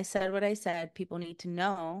 I said what I said, people need to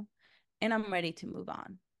know, and I'm ready to move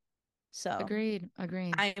on. So agreed.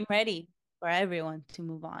 I'm ready for everyone to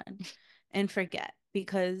move on and forget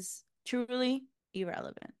because truly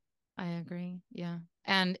irrelevant. I agree. Yeah.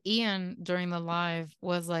 And Ian during the live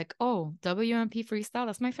was like, "Oh, WMP Freestyle,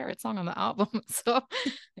 that's my favorite song on the album." So,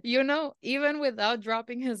 even without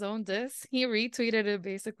dropping his own diss, he retweeted it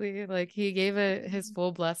basically. Like he gave it his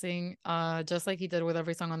full blessing, just like he did with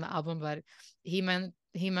every song on the album, but he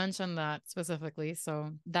mentioned that specifically.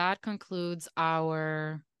 So that concludes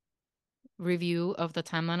our review of the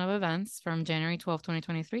timeline of events from January 12th,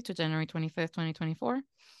 2023 to January 25th, 2024.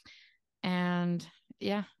 And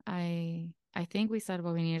yeah, I think we said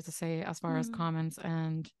what we needed to say as far as Mm, comments.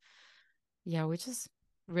 And yeah, we just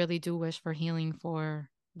really do wish for healing for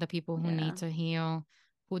the people who need yeah. to heal,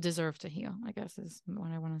 who deserve to heal, I guess is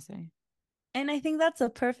what I want to say. And I think that's a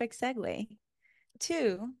perfect segue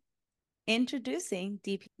to introducing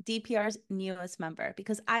DPR's newest member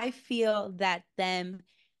because I feel that them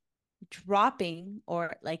dropping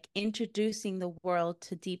or like introducing the world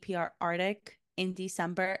to DPR Artic in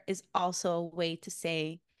December is also a way to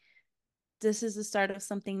say this is the start of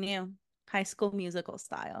something new, High School Musical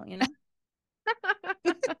style, you know?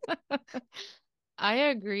 I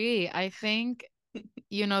agree. I think,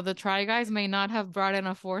 the Try Guys may not have brought in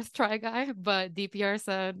a fourth Try Guy, but DPR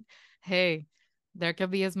said, hey, there could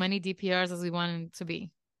be as many DPRs as we want it to be.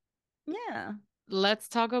 Yeah. Let's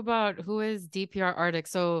talk about who is DPR Arctic.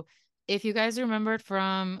 So, if you guys remembered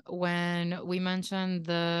from when we mentioned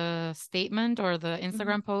the statement or the Mm-hmm.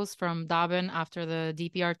 Instagram post from Dobbin after the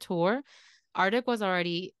DPR tour, Arctic was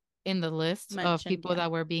already in the list of Mentioned, people yeah.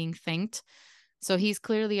 that were being thanked. So, he's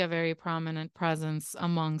clearly a very prominent presence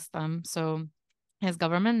amongst them. So, his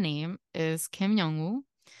government name is Kim Young-woo.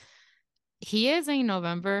 He is a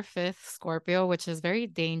November 5th Scorpio, which is very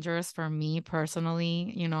dangerous for me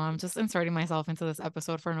personally. I'm just inserting myself into this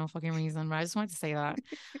episode for no fucking reason, but I just wanted to say that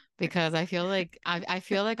because I feel like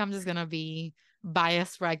I'm just gonna be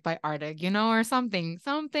biased right by Arctic, or something.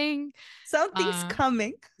 Something. Something's Uh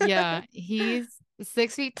coming. yeah, he's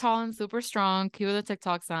 6 feet tall and super strong. Cue the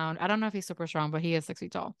TikTok sound. I don't know if he's super strong, but he is 6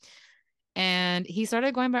 feet tall. And he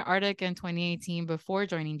started going by Arctic in 2018 before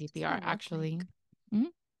joining What's he DPR, look actually. like? Mhm.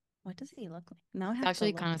 What does he look like? Now I He's have to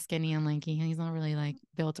actually look. kind of skinny and lanky. He's not really like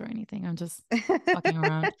built or anything. I'm just fucking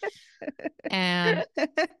around. And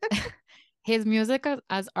his music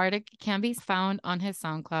as Arctic can be found on his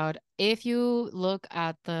SoundCloud. If you look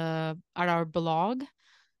at our blog,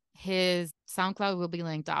 his SoundCloud will be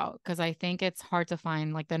linked out because I think it's hard to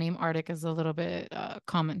find. Like the name Arctic is a little bit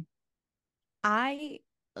common. I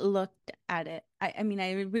looked at it. I mean,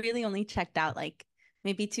 I really only checked out like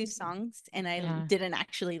maybe two songs and I Yeah. didn't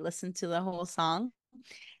actually listen to the whole song.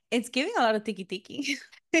 It's giving a lot of tiki tiki.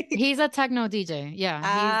 He's a techno DJ. Yeah,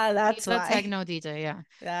 he's That's a why. techno DJ. Yeah.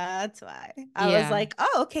 That's why. I was Yeah. like,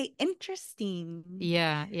 oh, okay, interesting.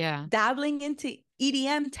 Yeah, yeah. Dabbling into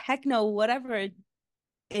EDM, techno, whatever it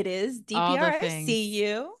is. All DPR, the I see things.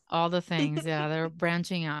 you. All the things. Yeah, they're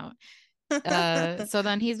branching out. So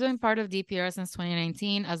then he's been part of DPR since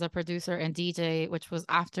 2019 as a producer and DJ, which was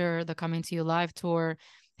after the Coming to You live tour.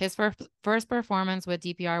 His first performance with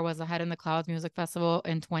DPR was the Head in the Clouds Music Festival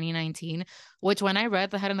in 2019, which when I read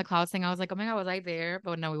the Head in the Clouds thing, I was like, oh my God, was I there?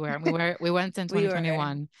 But no, we weren't. We went in We were,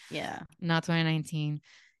 2021, yeah. not 2019.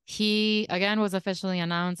 He again was officially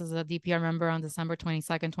announced as a DPR member on December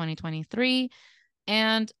 22nd, 2023.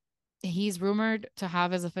 And he's rumored to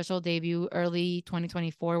have his official debut early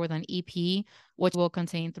 2024 with an EP, which will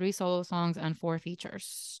contain 3 solo songs and 4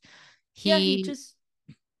 features. Yeah, He,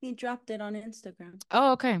 he dropped it on Instagram.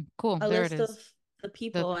 oh, okay, cool. A There it list is. of the The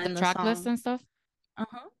people the and the track list song. and stuff.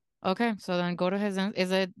 Uh-huh. Okay, so then go to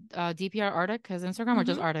is it DPR Arctic, his Instagram, or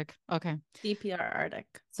just Mm-hmm. Arctic? Okay. DPR Arctic.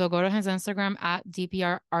 So go to his Instagram at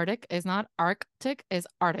DPR Arctic. Is not Arctic, is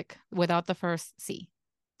Arctic without the first C.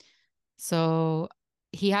 So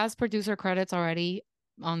he has producer credits already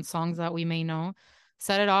on songs that we may know.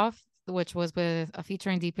 Set It Off, which was with a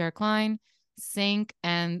featuring DPR Klein, Sync,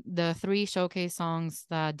 and the 3 showcase songs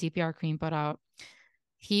that DPR Cream put out.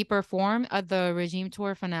 He performed at the Regime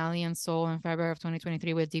Tour finale in Seoul in February of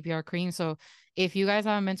 2023 with DPR Cream. So if you guys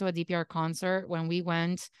haven't been to a DPR concert, when we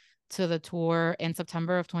went to the tour in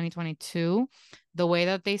September of 2022, the way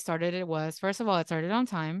that they started it was, first of all, it started on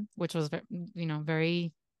time, which was,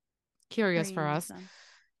 very curious for Cream of us. them.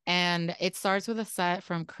 And it starts with a set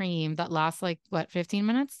from Cream that lasts like what, 15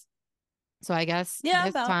 minutes? So I guess Yeah,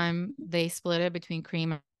 this about. time they split it between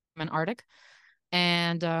Cream and Arctic.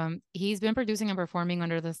 And he's been producing and performing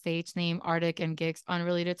under the stage name Artic and Gigs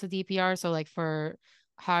unrelated to DPR. So like for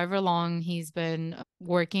however long he's been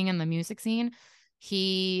working in the music scene,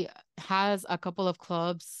 he has a couple of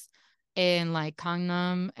clubs in like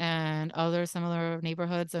Gangnam and other similar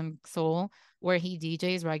neighborhoods in Seoul where he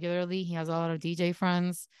DJs regularly. He has a lot of DJ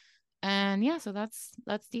friends. And yeah, so that's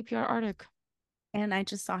DPR Arctic. And I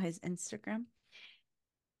just saw his Instagram.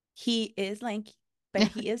 He is lanky, but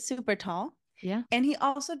he is super tall. Yeah. And he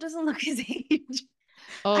also doesn't look his age.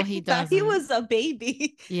 Oh, I he thought he doesn't. was a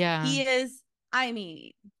baby. Yeah. He is, I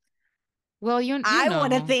mean, Well, you I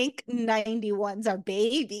want to know. think 91s are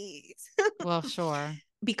babies Well, sure.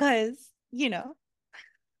 because,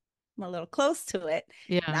 I'm a little close to it.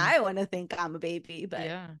 And Yeah. I want to think I'm a baby, but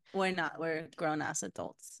Yeah. we're not. We're grown ass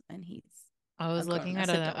adults, and he's I a was grown looking at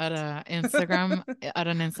ass a adult. at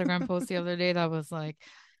an Instagram post the other day that was like,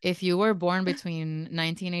 if you were born between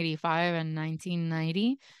 1985 and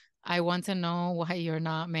 1990, I want to know why you're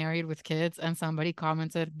not married with kids. And somebody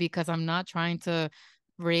commented, because I'm not trying to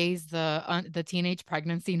raise the teenage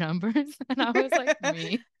pregnancy numbers. And I was like,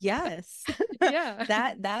 me. Yes, Yeah.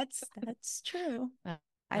 that's true. That-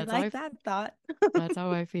 I That's how like that thought. that's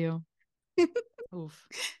how I feel. Oof.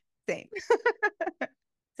 Same.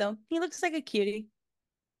 So he looks like a cutie.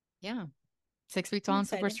 Yeah. 6 feet I'm tall and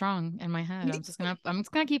super excited. strong in my head. I'm just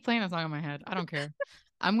gonna keep playing that song in my head. I don't care.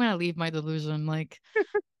 I'm gonna leave my delusion. Like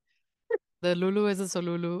the Lulu is a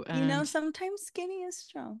Solulu, and Sometimes skinny is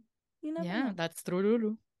strong. You never yeah, know. that's true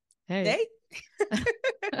Lulu. Hey.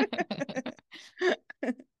 They.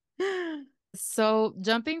 So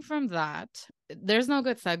jumping from that, there's no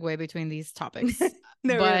good segue between these topics.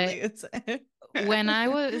 There But really is. when I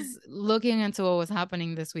was looking into what was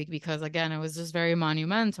happening this week, because again, it was just very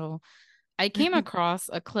monumental, I came across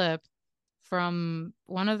a clip from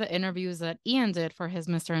one of the interviews that Ian did for his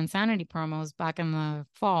Mr. Insanity promos back in the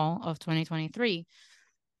fall of 2023.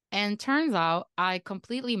 And turns out I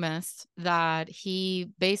completely missed that he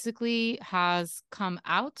basically has come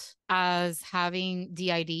out as having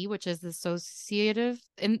DID, which is dissociative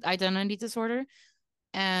identity disorder.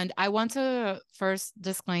 And I want to first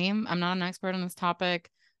disclaim, I'm not an expert on this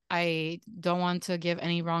topic. I don't want to give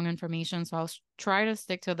any wrong information. So I'll try to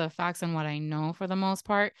stick to the facts and what I know for the most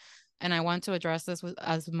part. And I want to address this with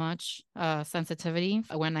as much sensitivity.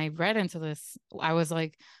 When I read into this, I was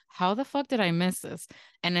like, how the fuck did I miss this?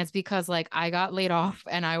 And it's because like I got laid off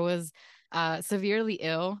and I was severely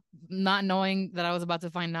ill, not knowing that I was about to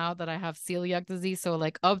find out that I have celiac disease. So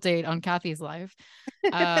like update on Kathy's life.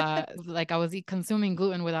 Like I was consuming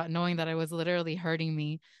gluten without knowing that it was literally hurting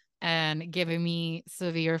me and giving me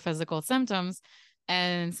severe physical symptoms.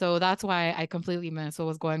 And so that's why I completely missed what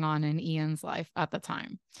was going on in Ian's life at the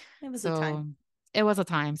time. It was a time. So it was a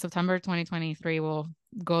time. September 2023 will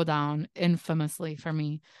go down infamously for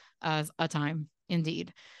me as a time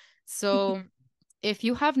indeed. So if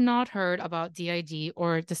you have not heard about DID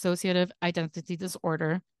or dissociative identity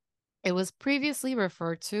disorder, it was previously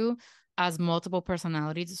referred to as multiple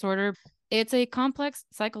personality disorder. It's a complex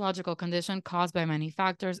psychological condition caused by many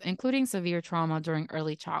factors, including severe trauma during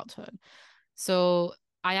early childhood. So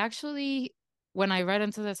I actually, when I read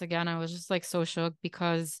into this again, I was just like so shook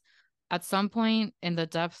because at some point in the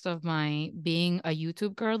depths of my being a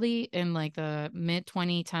YouTube girly in like the mid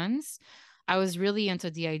 2010s, I was really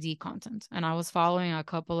into DID content and I was following a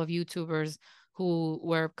couple of YouTubers who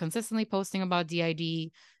were consistently posting about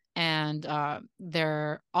DID and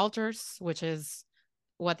their alters, which is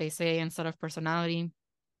what they say instead of personality.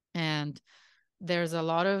 And there's a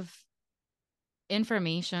lot of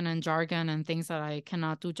information and jargon and things that I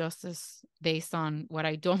cannot do justice based on what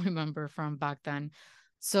I don't remember from back then.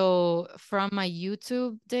 So, from my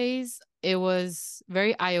YouTube days, it was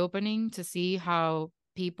very eye opening to see how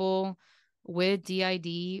people with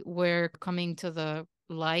DID were coming to the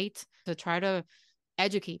light to try to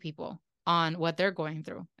educate people on what they're going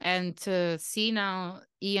through. And to see now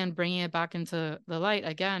Ian bringing it back into the light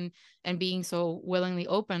again and being so willingly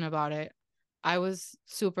open about it, I was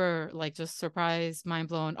super like just surprised, mind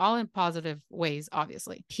blown, all in positive ways,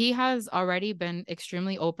 obviously. He has already been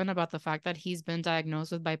extremely open about the fact that he's been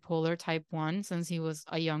diagnosed with bipolar type 1 since he was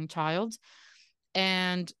a young child.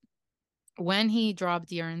 And when he dropped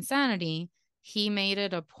Dear Insanity, he made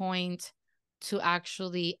it a point to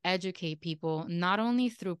actually educate people, not only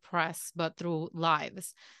through press, but through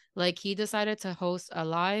lives. Like he decided to host a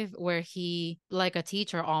live where he, like a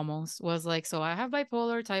teacher almost, was like, so I have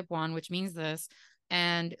bipolar type 1, which means this.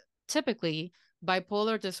 And typically,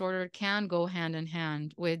 bipolar disorder can go hand in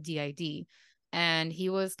hand with DID. And he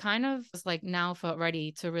was kind of like now felt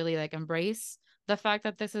ready to really like embrace the fact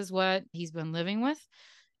that this is what he's been living with.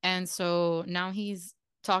 And so now he's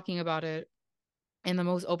talking about it in the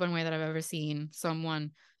most open way that I've ever seen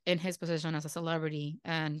someone in his position as a celebrity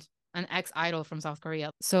and an ex idol from South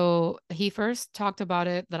Korea. So he first talked about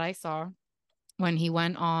it that I saw when he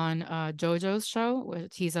went on JoJo's show,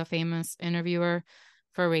 which he's a famous interviewer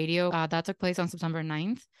for radio. That took place on September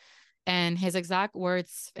 9th. And his exact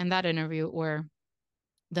words in that interview were,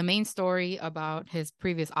 the main story about his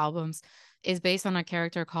previous albums is based on a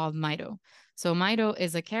character called Mido. So Mido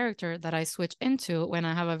is a character that I switch into when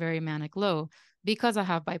I have a very manic low because I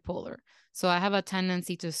have bipolar. So I have a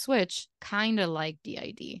tendency to switch kind of like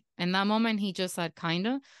DID. In that moment, he just said kind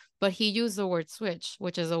of, but he used the word switch,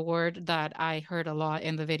 which is a word that I heard a lot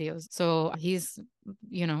in the videos. So he's,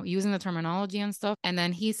 using the terminology and stuff. And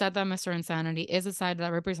then he said that Mr. Insanity is a side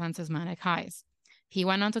that represents his manic highs. He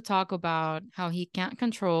went on to talk about how he can't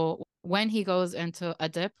control when he goes into a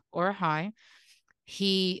dip or a high.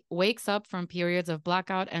 He wakes up from periods of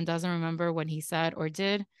blackout and doesn't remember what he said or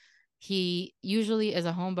did. He usually is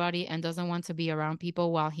a homebody and doesn't want to be around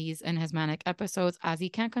people while he's in his manic episodes, as he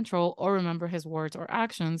can't control or remember his words or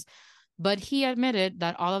actions. But he admitted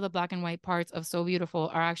that all of the black and white parts of So Beautiful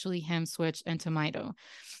are actually him switched into Mido.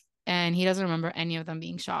 And he doesn't remember any of them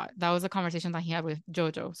being shot. That was a conversation that he had with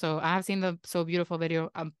JoJo. So I have seen the So Beautiful video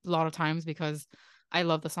a lot of times because I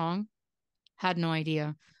love the song. Had no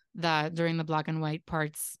idea that during the black and white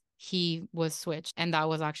parts, he was switched. And that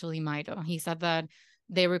was actually Mido. He said that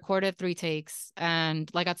they recorded 3 takes.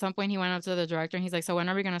 And like at some point, he went up to the director and he's like, so when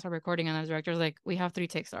are we going to start recording? And the director's like, we have 3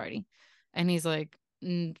 takes already. And he's like,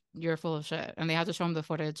 you're full of shit. And they had to show him the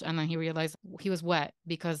footage. And then he realized he was wet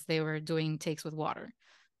because they were doing takes with water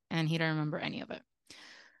and he didn't remember any of it.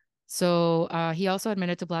 So he also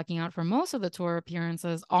admitted to blacking out for most of the tour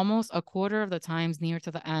appearances, almost a quarter of the times near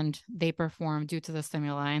to the end they performed due to the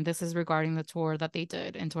stimuli. And this is regarding the tour that they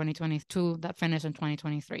did in 2022 that finished in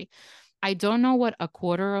 2023. I don't know what a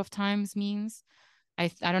quarter of times means. I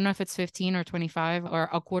don't know if it's 15 or 25 or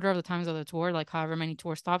a quarter of the times of the tour, like however many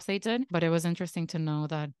tour stops they did. But it was interesting to know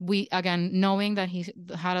that knowing that he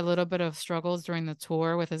had a little bit of struggles during the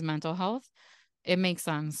tour with his mental health, it makes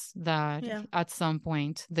sense that at some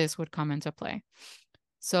point this would come into play.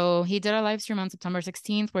 So he did a live stream on September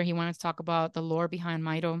 16th where he wanted to talk about the lore behind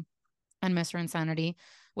Mido. and Mr. Insanity,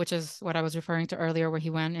 which is what I was referring to earlier, where he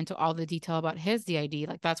went into all the detail about his DID.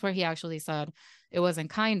 Like that's where he actually said it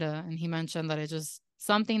wasn't kinda. And he mentioned that it's just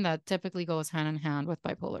something that typically goes hand in hand with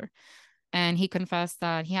bipolar. And he confessed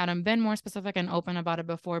that he hadn't been more specific and open about it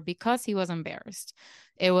before because he was embarrassed.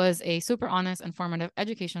 It was a super honest, informative,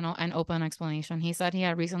 educational, and open explanation. He said he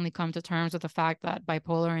had recently come to terms with the fact that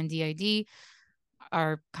bipolar and DID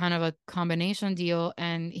are kind of a combination deal.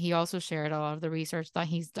 And he also shared a lot of the research that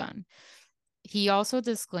he's done. He also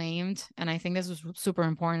disclaimed, and I think this was super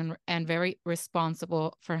important and very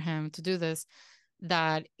responsible for him to do this,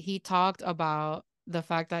 that he talked about the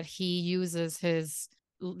fact that he uses his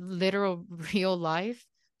literal real life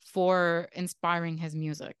for inspiring his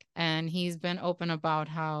music. And he's been open about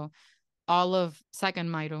how all of Second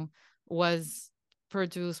Mito was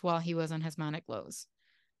produced while he was in his manic lows.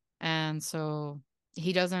 And so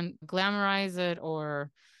he doesn't glamorize it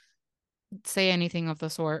or say anything of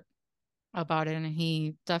the sort about it. And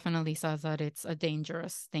he definitely says that it's a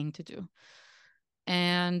dangerous thing to do.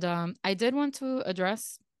 And I did want to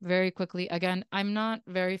address very quickly again, I'm not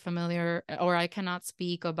very familiar or I cannot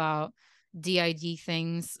speak about DID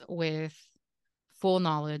things with full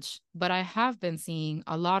knowledge, but I have been seeing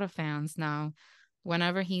a lot of fans now.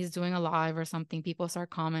 Whenever he's doing a live or something, people start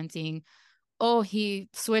commenting, oh, he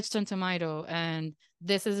switched into Mito and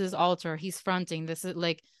this is his alter. He's fronting. This is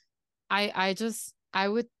like I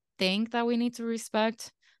would think that we need to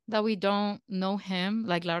respect that we don't know him.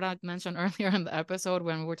 Like Laura mentioned earlier in the episode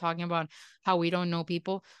when we were talking about how we don't know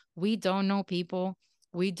people. We don't know people.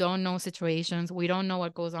 We don't know situations. We don't know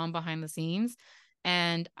what goes on behind the scenes.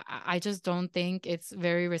 And I just don't think it's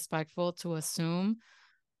very respectful to assume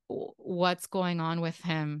what's going on with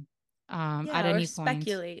him at Yeah, or any point.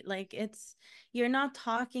 speculate. Like you're not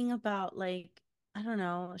talking about like, I don't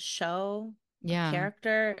know, a show, a Yeah.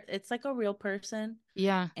 character. It's like a real person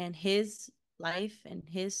Yeah. and his life and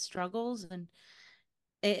his struggles and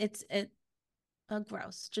it's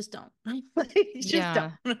gross. Just don't. Just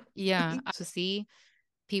don't. Yeah. Yeah. To see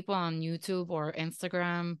people on YouTube or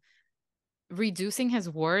Instagram reducing his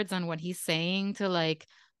words and what he's saying to like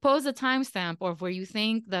pose a timestamp of where you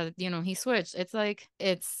think that he switched. It's like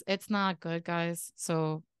it's not good, guys.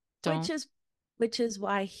 So Which don't. is which is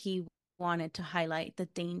why he wanted to highlight the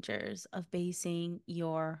dangers of basing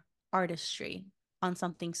your artistry on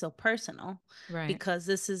something so personal, Right. because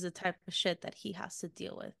this is the type of shit that he has to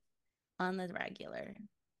deal with on the regular.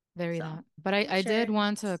 Very So that. But I make I did sure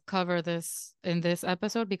want to it's cover this in this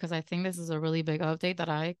episode because I think this is a really big update that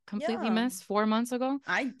I completely yeah. missed 4 months ago.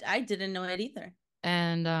 I didn't know it either.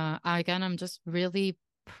 And again, I'm just really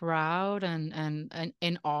proud and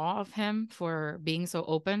in awe of him for being so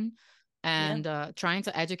open Yeah. and trying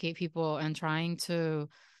to educate people and trying to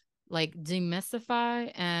like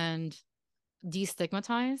demystify and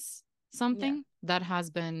destigmatize Yeah. something that has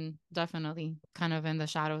been definitely kind of in the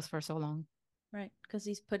shadows for so long. Right. Because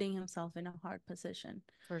he's putting himself in a hard position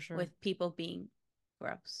For sure. with people being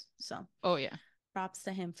gross. So Oh yeah. props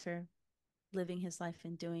to him for living his life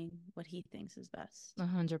and doing what he thinks is best.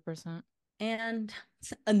 100%. And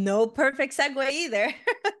a no perfect segue either.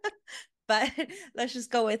 But let's just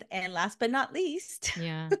go with, and last but not least,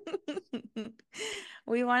 Yeah.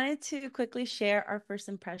 we wanted to quickly share our first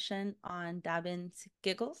impression on Dabin's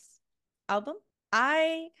Giggles album.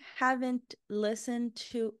 I haven't listened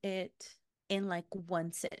to it in like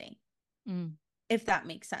one sitting, Mm. if that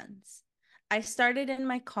makes sense. I started in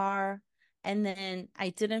my car and then I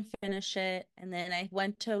didn't finish it. And then I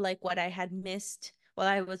went to like what I had missed while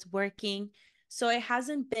I was working. So it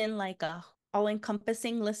hasn't been like a all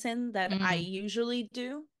encompassing listen that I Mm. usually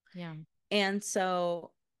do. Yeah. And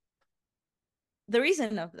so the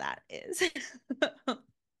reason of that is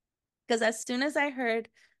because as soon as I heard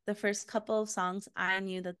the first couple of songs, I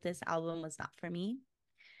knew that this album was not for me.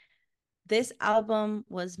 This album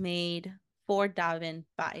was made for Davin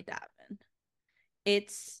by Davin.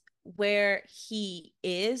 It's where he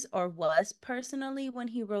is or was personally when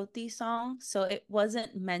he wrote these songs. So it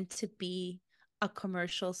wasn't meant to be a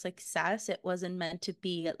commercial success. It wasn't meant to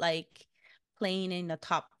be like playing in the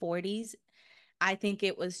top 40s. I think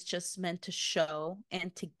it was just meant to show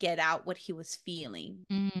and to get out what he was feeling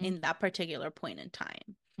Mm-hmm. in that particular point in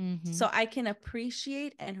time. Mm-hmm. So I can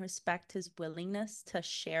appreciate and respect his willingness to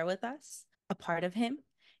share with us a part of him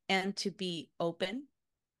and to be open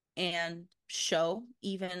and show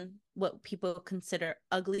even what people consider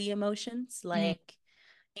ugly emotions Mm. like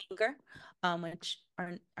anger, which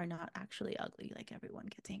are not actually ugly. Like everyone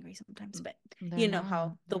gets angry sometimes, but They're you know not.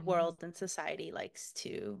 how the They're not. world and society likes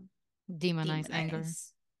to Demonize anger.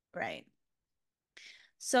 demonize, right?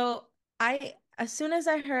 So I, as soon as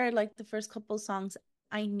I heard like the first couple songs,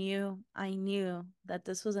 I knew that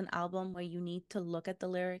this was an album where you need to look at the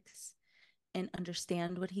lyrics and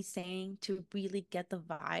understand what he's saying to really get the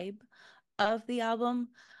vibe of the album,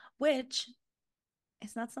 which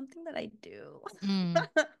is not something that I do. Mm,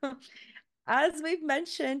 As we've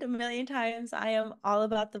mentioned a million times, I am all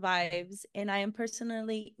about the vibes, and I am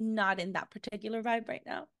personally not in that particular vibe right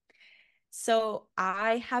now. So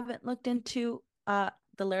I haven't looked into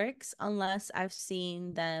the lyrics unless I've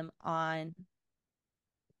seen them on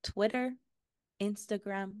Twitter,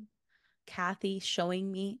 Instagram, Kathy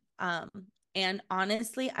showing me. And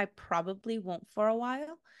honestly, I probably won't for a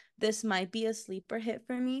while. This might be a sleeper hit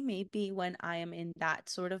for me. Maybe when I am in that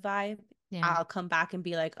sort of vibe, yeah. I'll come back and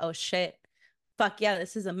be like, oh shit, fuck yeah,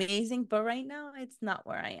 this is amazing. But right now, it's not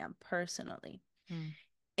where I am personally. Mm,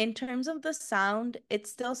 In terms of the sound, it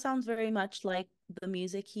still sounds very much like the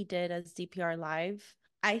music he did as DPR Live.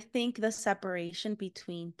 I think the separation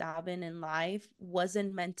between Dabin and Live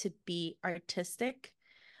wasn't meant to be artistic,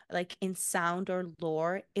 like in sound or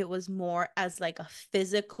lore. It was more as like a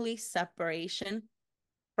physically separation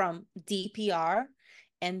from DPR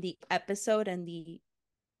and the episode and the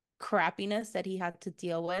crappiness that he had to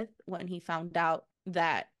deal with when he found out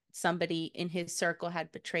that somebody in his circle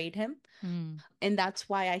had betrayed him. mm, And that's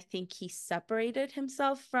why I think he separated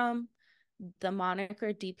himself from the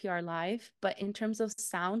moniker DPR Live. But in terms of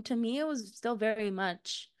sound, to me, it was still very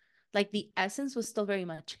much like the essence was still very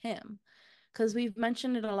much him. Because we've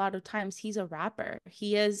mentioned it a lot of times, he's a rapper.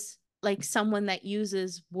 He is like someone that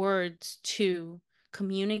uses words to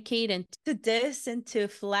communicate and to diss and to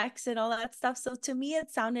flex and all that stuff. So to me, it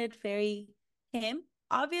sounded very him.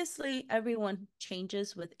 Obviously, everyone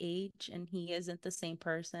changes with age, and he isn't the same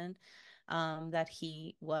person that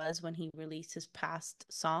he was when he released his past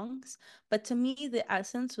songs. But to me, the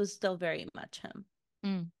essence was still very much him.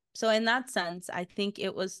 mm. So in that sense, I think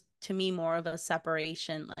it was to me more of a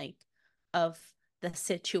separation like of the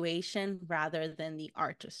situation rather than the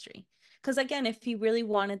artistry. Because again, if he really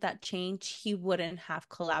wanted that change, he wouldn't have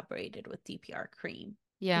collaborated with DPR Cream.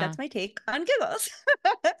 Yeah. That's my take on Giggles.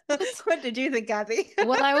 What? What did you think, Kathy?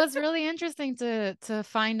 Well, I was really interesting to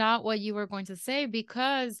find out what you were going to say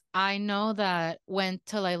because I know that when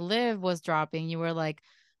Till I Live was dropping, you were like,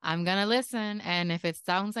 I'm gonna listen, and if it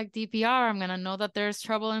sounds like DPR, I'm gonna know that there's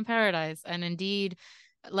trouble in paradise. And indeed,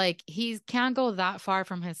 like he can't go that far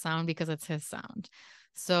from his sound because it's his sound.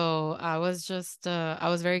 So I was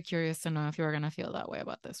very curious to know if you were gonna feel that way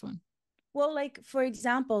about this one. Well, like for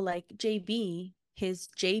example, like JB, his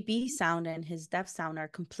JB sound and his Def sound are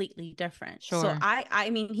completely different. So Sure. I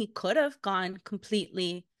mean he could have gone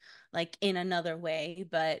completely like in another way,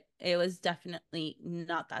 but it was definitely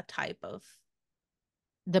not that type of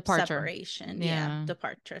Departure. separation. Yeah, Yeah,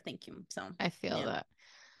 departure. Thank you. So, I feel yeah. that.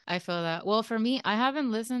 I feel that. Well, for me, I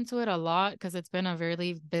haven't listened to it a lot because it's been a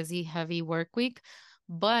really busy, heavy work week.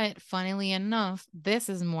 But funnily enough, this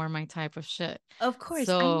is more my type of shit. Of course, I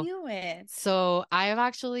So, knew it. so I've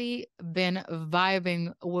actually been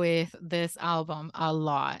vibing with this album a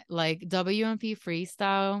lot. Like WMP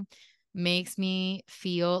Freestyle makes me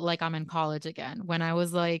feel like I'm in college again. When I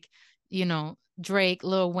was like, Drake,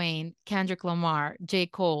 Lil Wayne, Kendrick Lamar, J.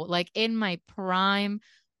 Cole, like in my prime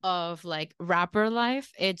of like rapper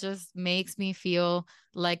life, it just makes me feel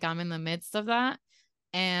like I'm in the midst of that.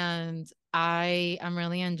 And I am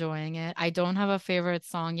really enjoying it. I don't have a favorite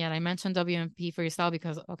song yet. I mentioned WMP Freestyle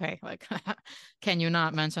because okay, like can you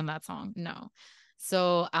not mention that song? No.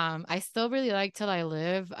 So I still really like Till I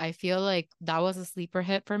Live. I feel like that was a sleeper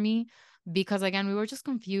hit for me because again, we were just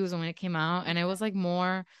confused when it came out and it was like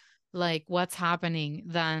more like what's happening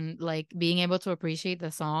than like being able to appreciate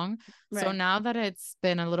the song. So Right. now that it's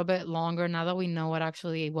been a little bit longer, now that we know what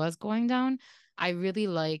actually was going down, I really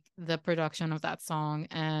like the production of that song.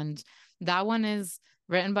 And that one is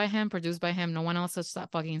written by him, produced by him. No one else touched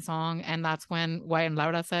that fucking song. And that's when White and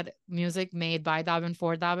Laura said music made by Dabin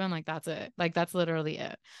for Dabin. Like that's it. Like that's literally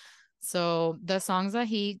it. So the songs that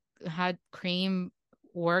he had Cream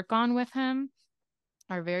work on with him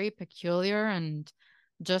are very peculiar and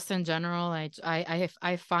just in general,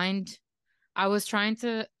 I find I was trying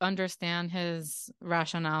to understand his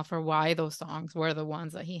rationale for why those songs were the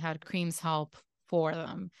ones that he had Cream's help for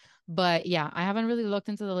them. But yeah, I haven't really looked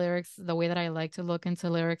into the lyrics the way that I like to look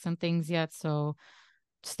into lyrics and things yet. So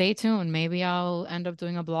stay tuned. Maybe I'll end up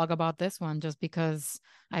doing a blog about this one just because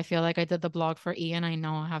I feel like I did the blog for Ian. I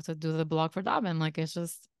know I have to do the blog for Dobbin. Like it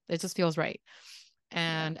just feels right.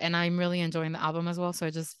 Yeah. And I'm really enjoying the album as well. So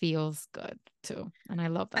it just feels good too. And I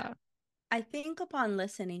love I, that. I think upon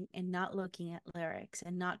listening and not looking at lyrics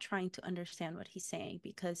and not trying to understand what he's saying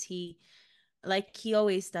because he like he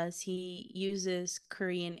always does, he uses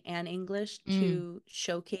Korean and English Mm, to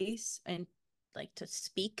showcase and like to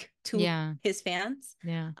speak to yeah. his fans.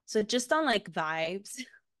 Yeah. So just on like vibes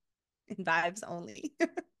and vibes only.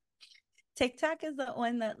 TikTok is the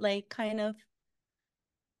one that like kind of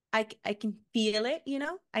I can feel it, you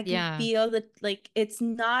know? I can Yeah. feel that like it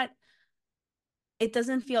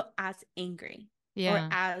doesn't feel as angry or Yeah.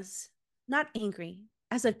 as not angry,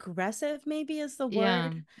 as aggressive maybe is the Yeah.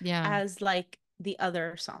 word Yeah. as like the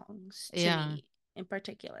other songs to Yeah. me in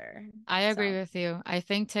particular. I agree So, with you. I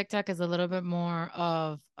think TikTok is a little bit more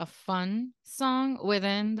of a fun song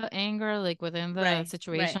within the anger, like within the right,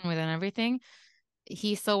 situation, right. within everything.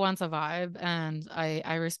 He still wants a vibe, and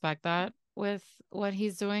I respect that with what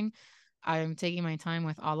he's doing. I'm taking my time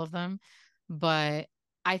with all of them, but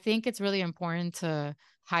I think it's really important to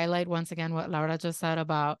highlight once again what Laura just said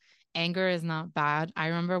about anger is not bad. I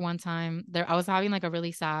remember one time there I was having like a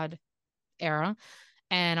really sad era,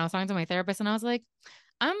 and I was talking to my therapist, and I was like,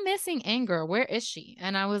 I'm missing anger. Where is she?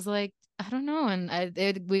 And I was like, I don't know. And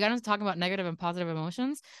we got into talking about negative and positive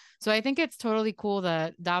emotions. So I think it's totally cool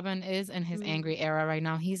that Dabin is in his Mm, angry era right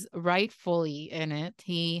now. He's rightfully in it.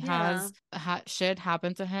 He yeah, has shit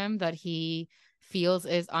happen to him that he feels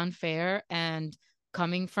is unfair. And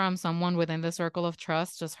coming from someone within the circle of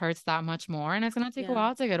trust just hurts that much more. And it's going to take a yeah.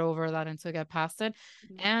 while to get over that and to get past it.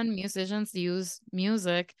 Mm, And musicians use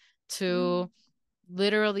music mm, to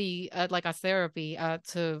literally like a therapy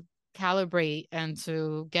to calibrate and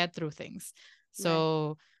to get through things. right.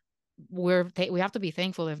 So we have to be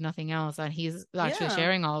thankful, if nothing else, that he's actually Yeah,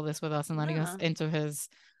 sharing all of this with us and letting us yeah.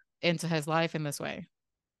 into his life in this way.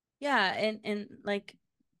 Yeah, and like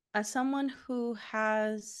as someone who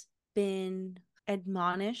has been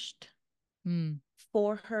admonished Mm,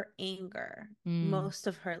 for her anger mm, most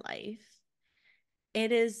of her life,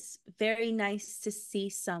 it is very nice to see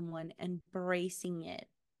someone embracing it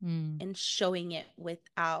mm. and showing it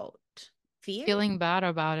without fear. Feeling bad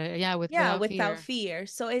about it, yeah, Yeah, without without fear. fear.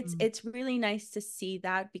 So Mm, it's really nice to see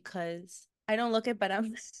that because I don't look it, but I'm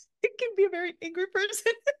it can be a very angry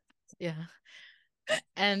person. yeah.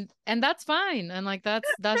 And that's fine, and like that's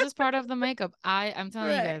just part of the makeup. I'm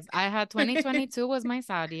telling you Right. guys, I had 2022 was my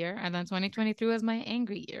sad year, and then 2023 was my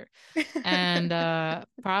angry year. And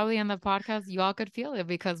probably in the podcast you all could feel it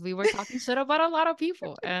because we were talking shit about a lot of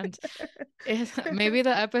people, and maybe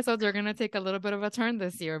the episodes are gonna take a little bit of a turn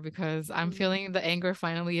this year because I'm Mm. feeling the anger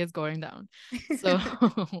finally is going down. So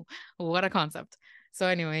what a concept. So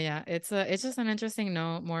anyway, yeah, it's just an interesting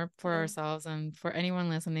note more for Yeah. ourselves and for anyone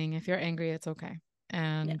listening. If you're angry, it's okay.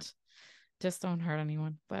 Yeah. And just don't hurt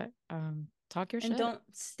anyone, but talk your And shit. don't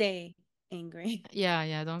stay angry. Yeah,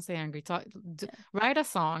 yeah, don't stay angry. Yeah. Write a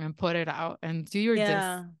song and put it out and do your diss.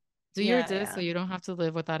 Yeah. Do your Yeah, diss so yeah. you don't have to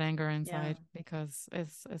live with that anger Yeah. inside because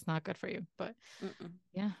it's not good for you. But Mm-mm.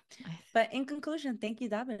 yeah, I, But in conclusion, thank you,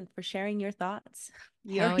 Davin, for sharing your thoughts,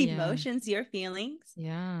 your hell yeah. emotions, your feelings.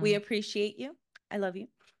 Yeah. We appreciate you. I love you.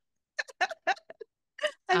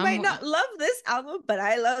 I might I'm not love this album, but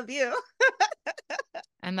I love you.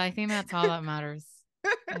 and I think that's all that matters.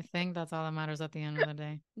 I think that's all that matters at the end of the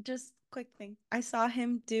day. Just quick thing. I saw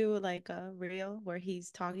him do like a reel where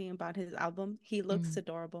he's talking about his album. He looks Mm,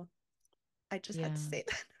 adorable. I just had to yeah. say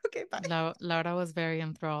that. Okay, bye. Laura was very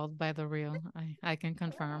enthralled by the reel. I can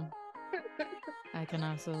confirm. I can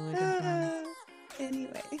absolutely confirm.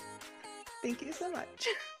 Anyway, thank you so much.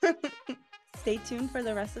 Stay tuned for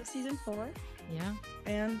the rest of season 4. Yeah.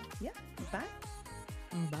 And yeah, bye.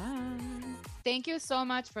 Bye. Thank you so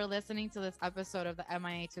much for listening to this episode of the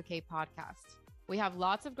MIA2K podcast. We have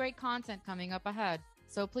lots of great content coming up ahead,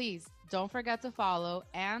 so please don't forget to follow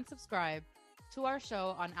and subscribe to our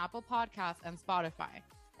show on Apple Podcasts and Spotify.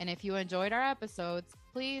 And if you enjoyed our episodes,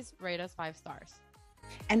 please rate us 5 stars.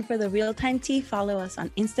 And for the real-time tea, follow us on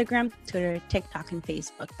Instagram, Twitter, TikTok, and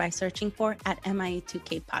Facebook by searching for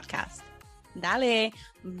 @MIA2K Podcast. Dale,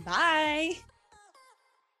 bye.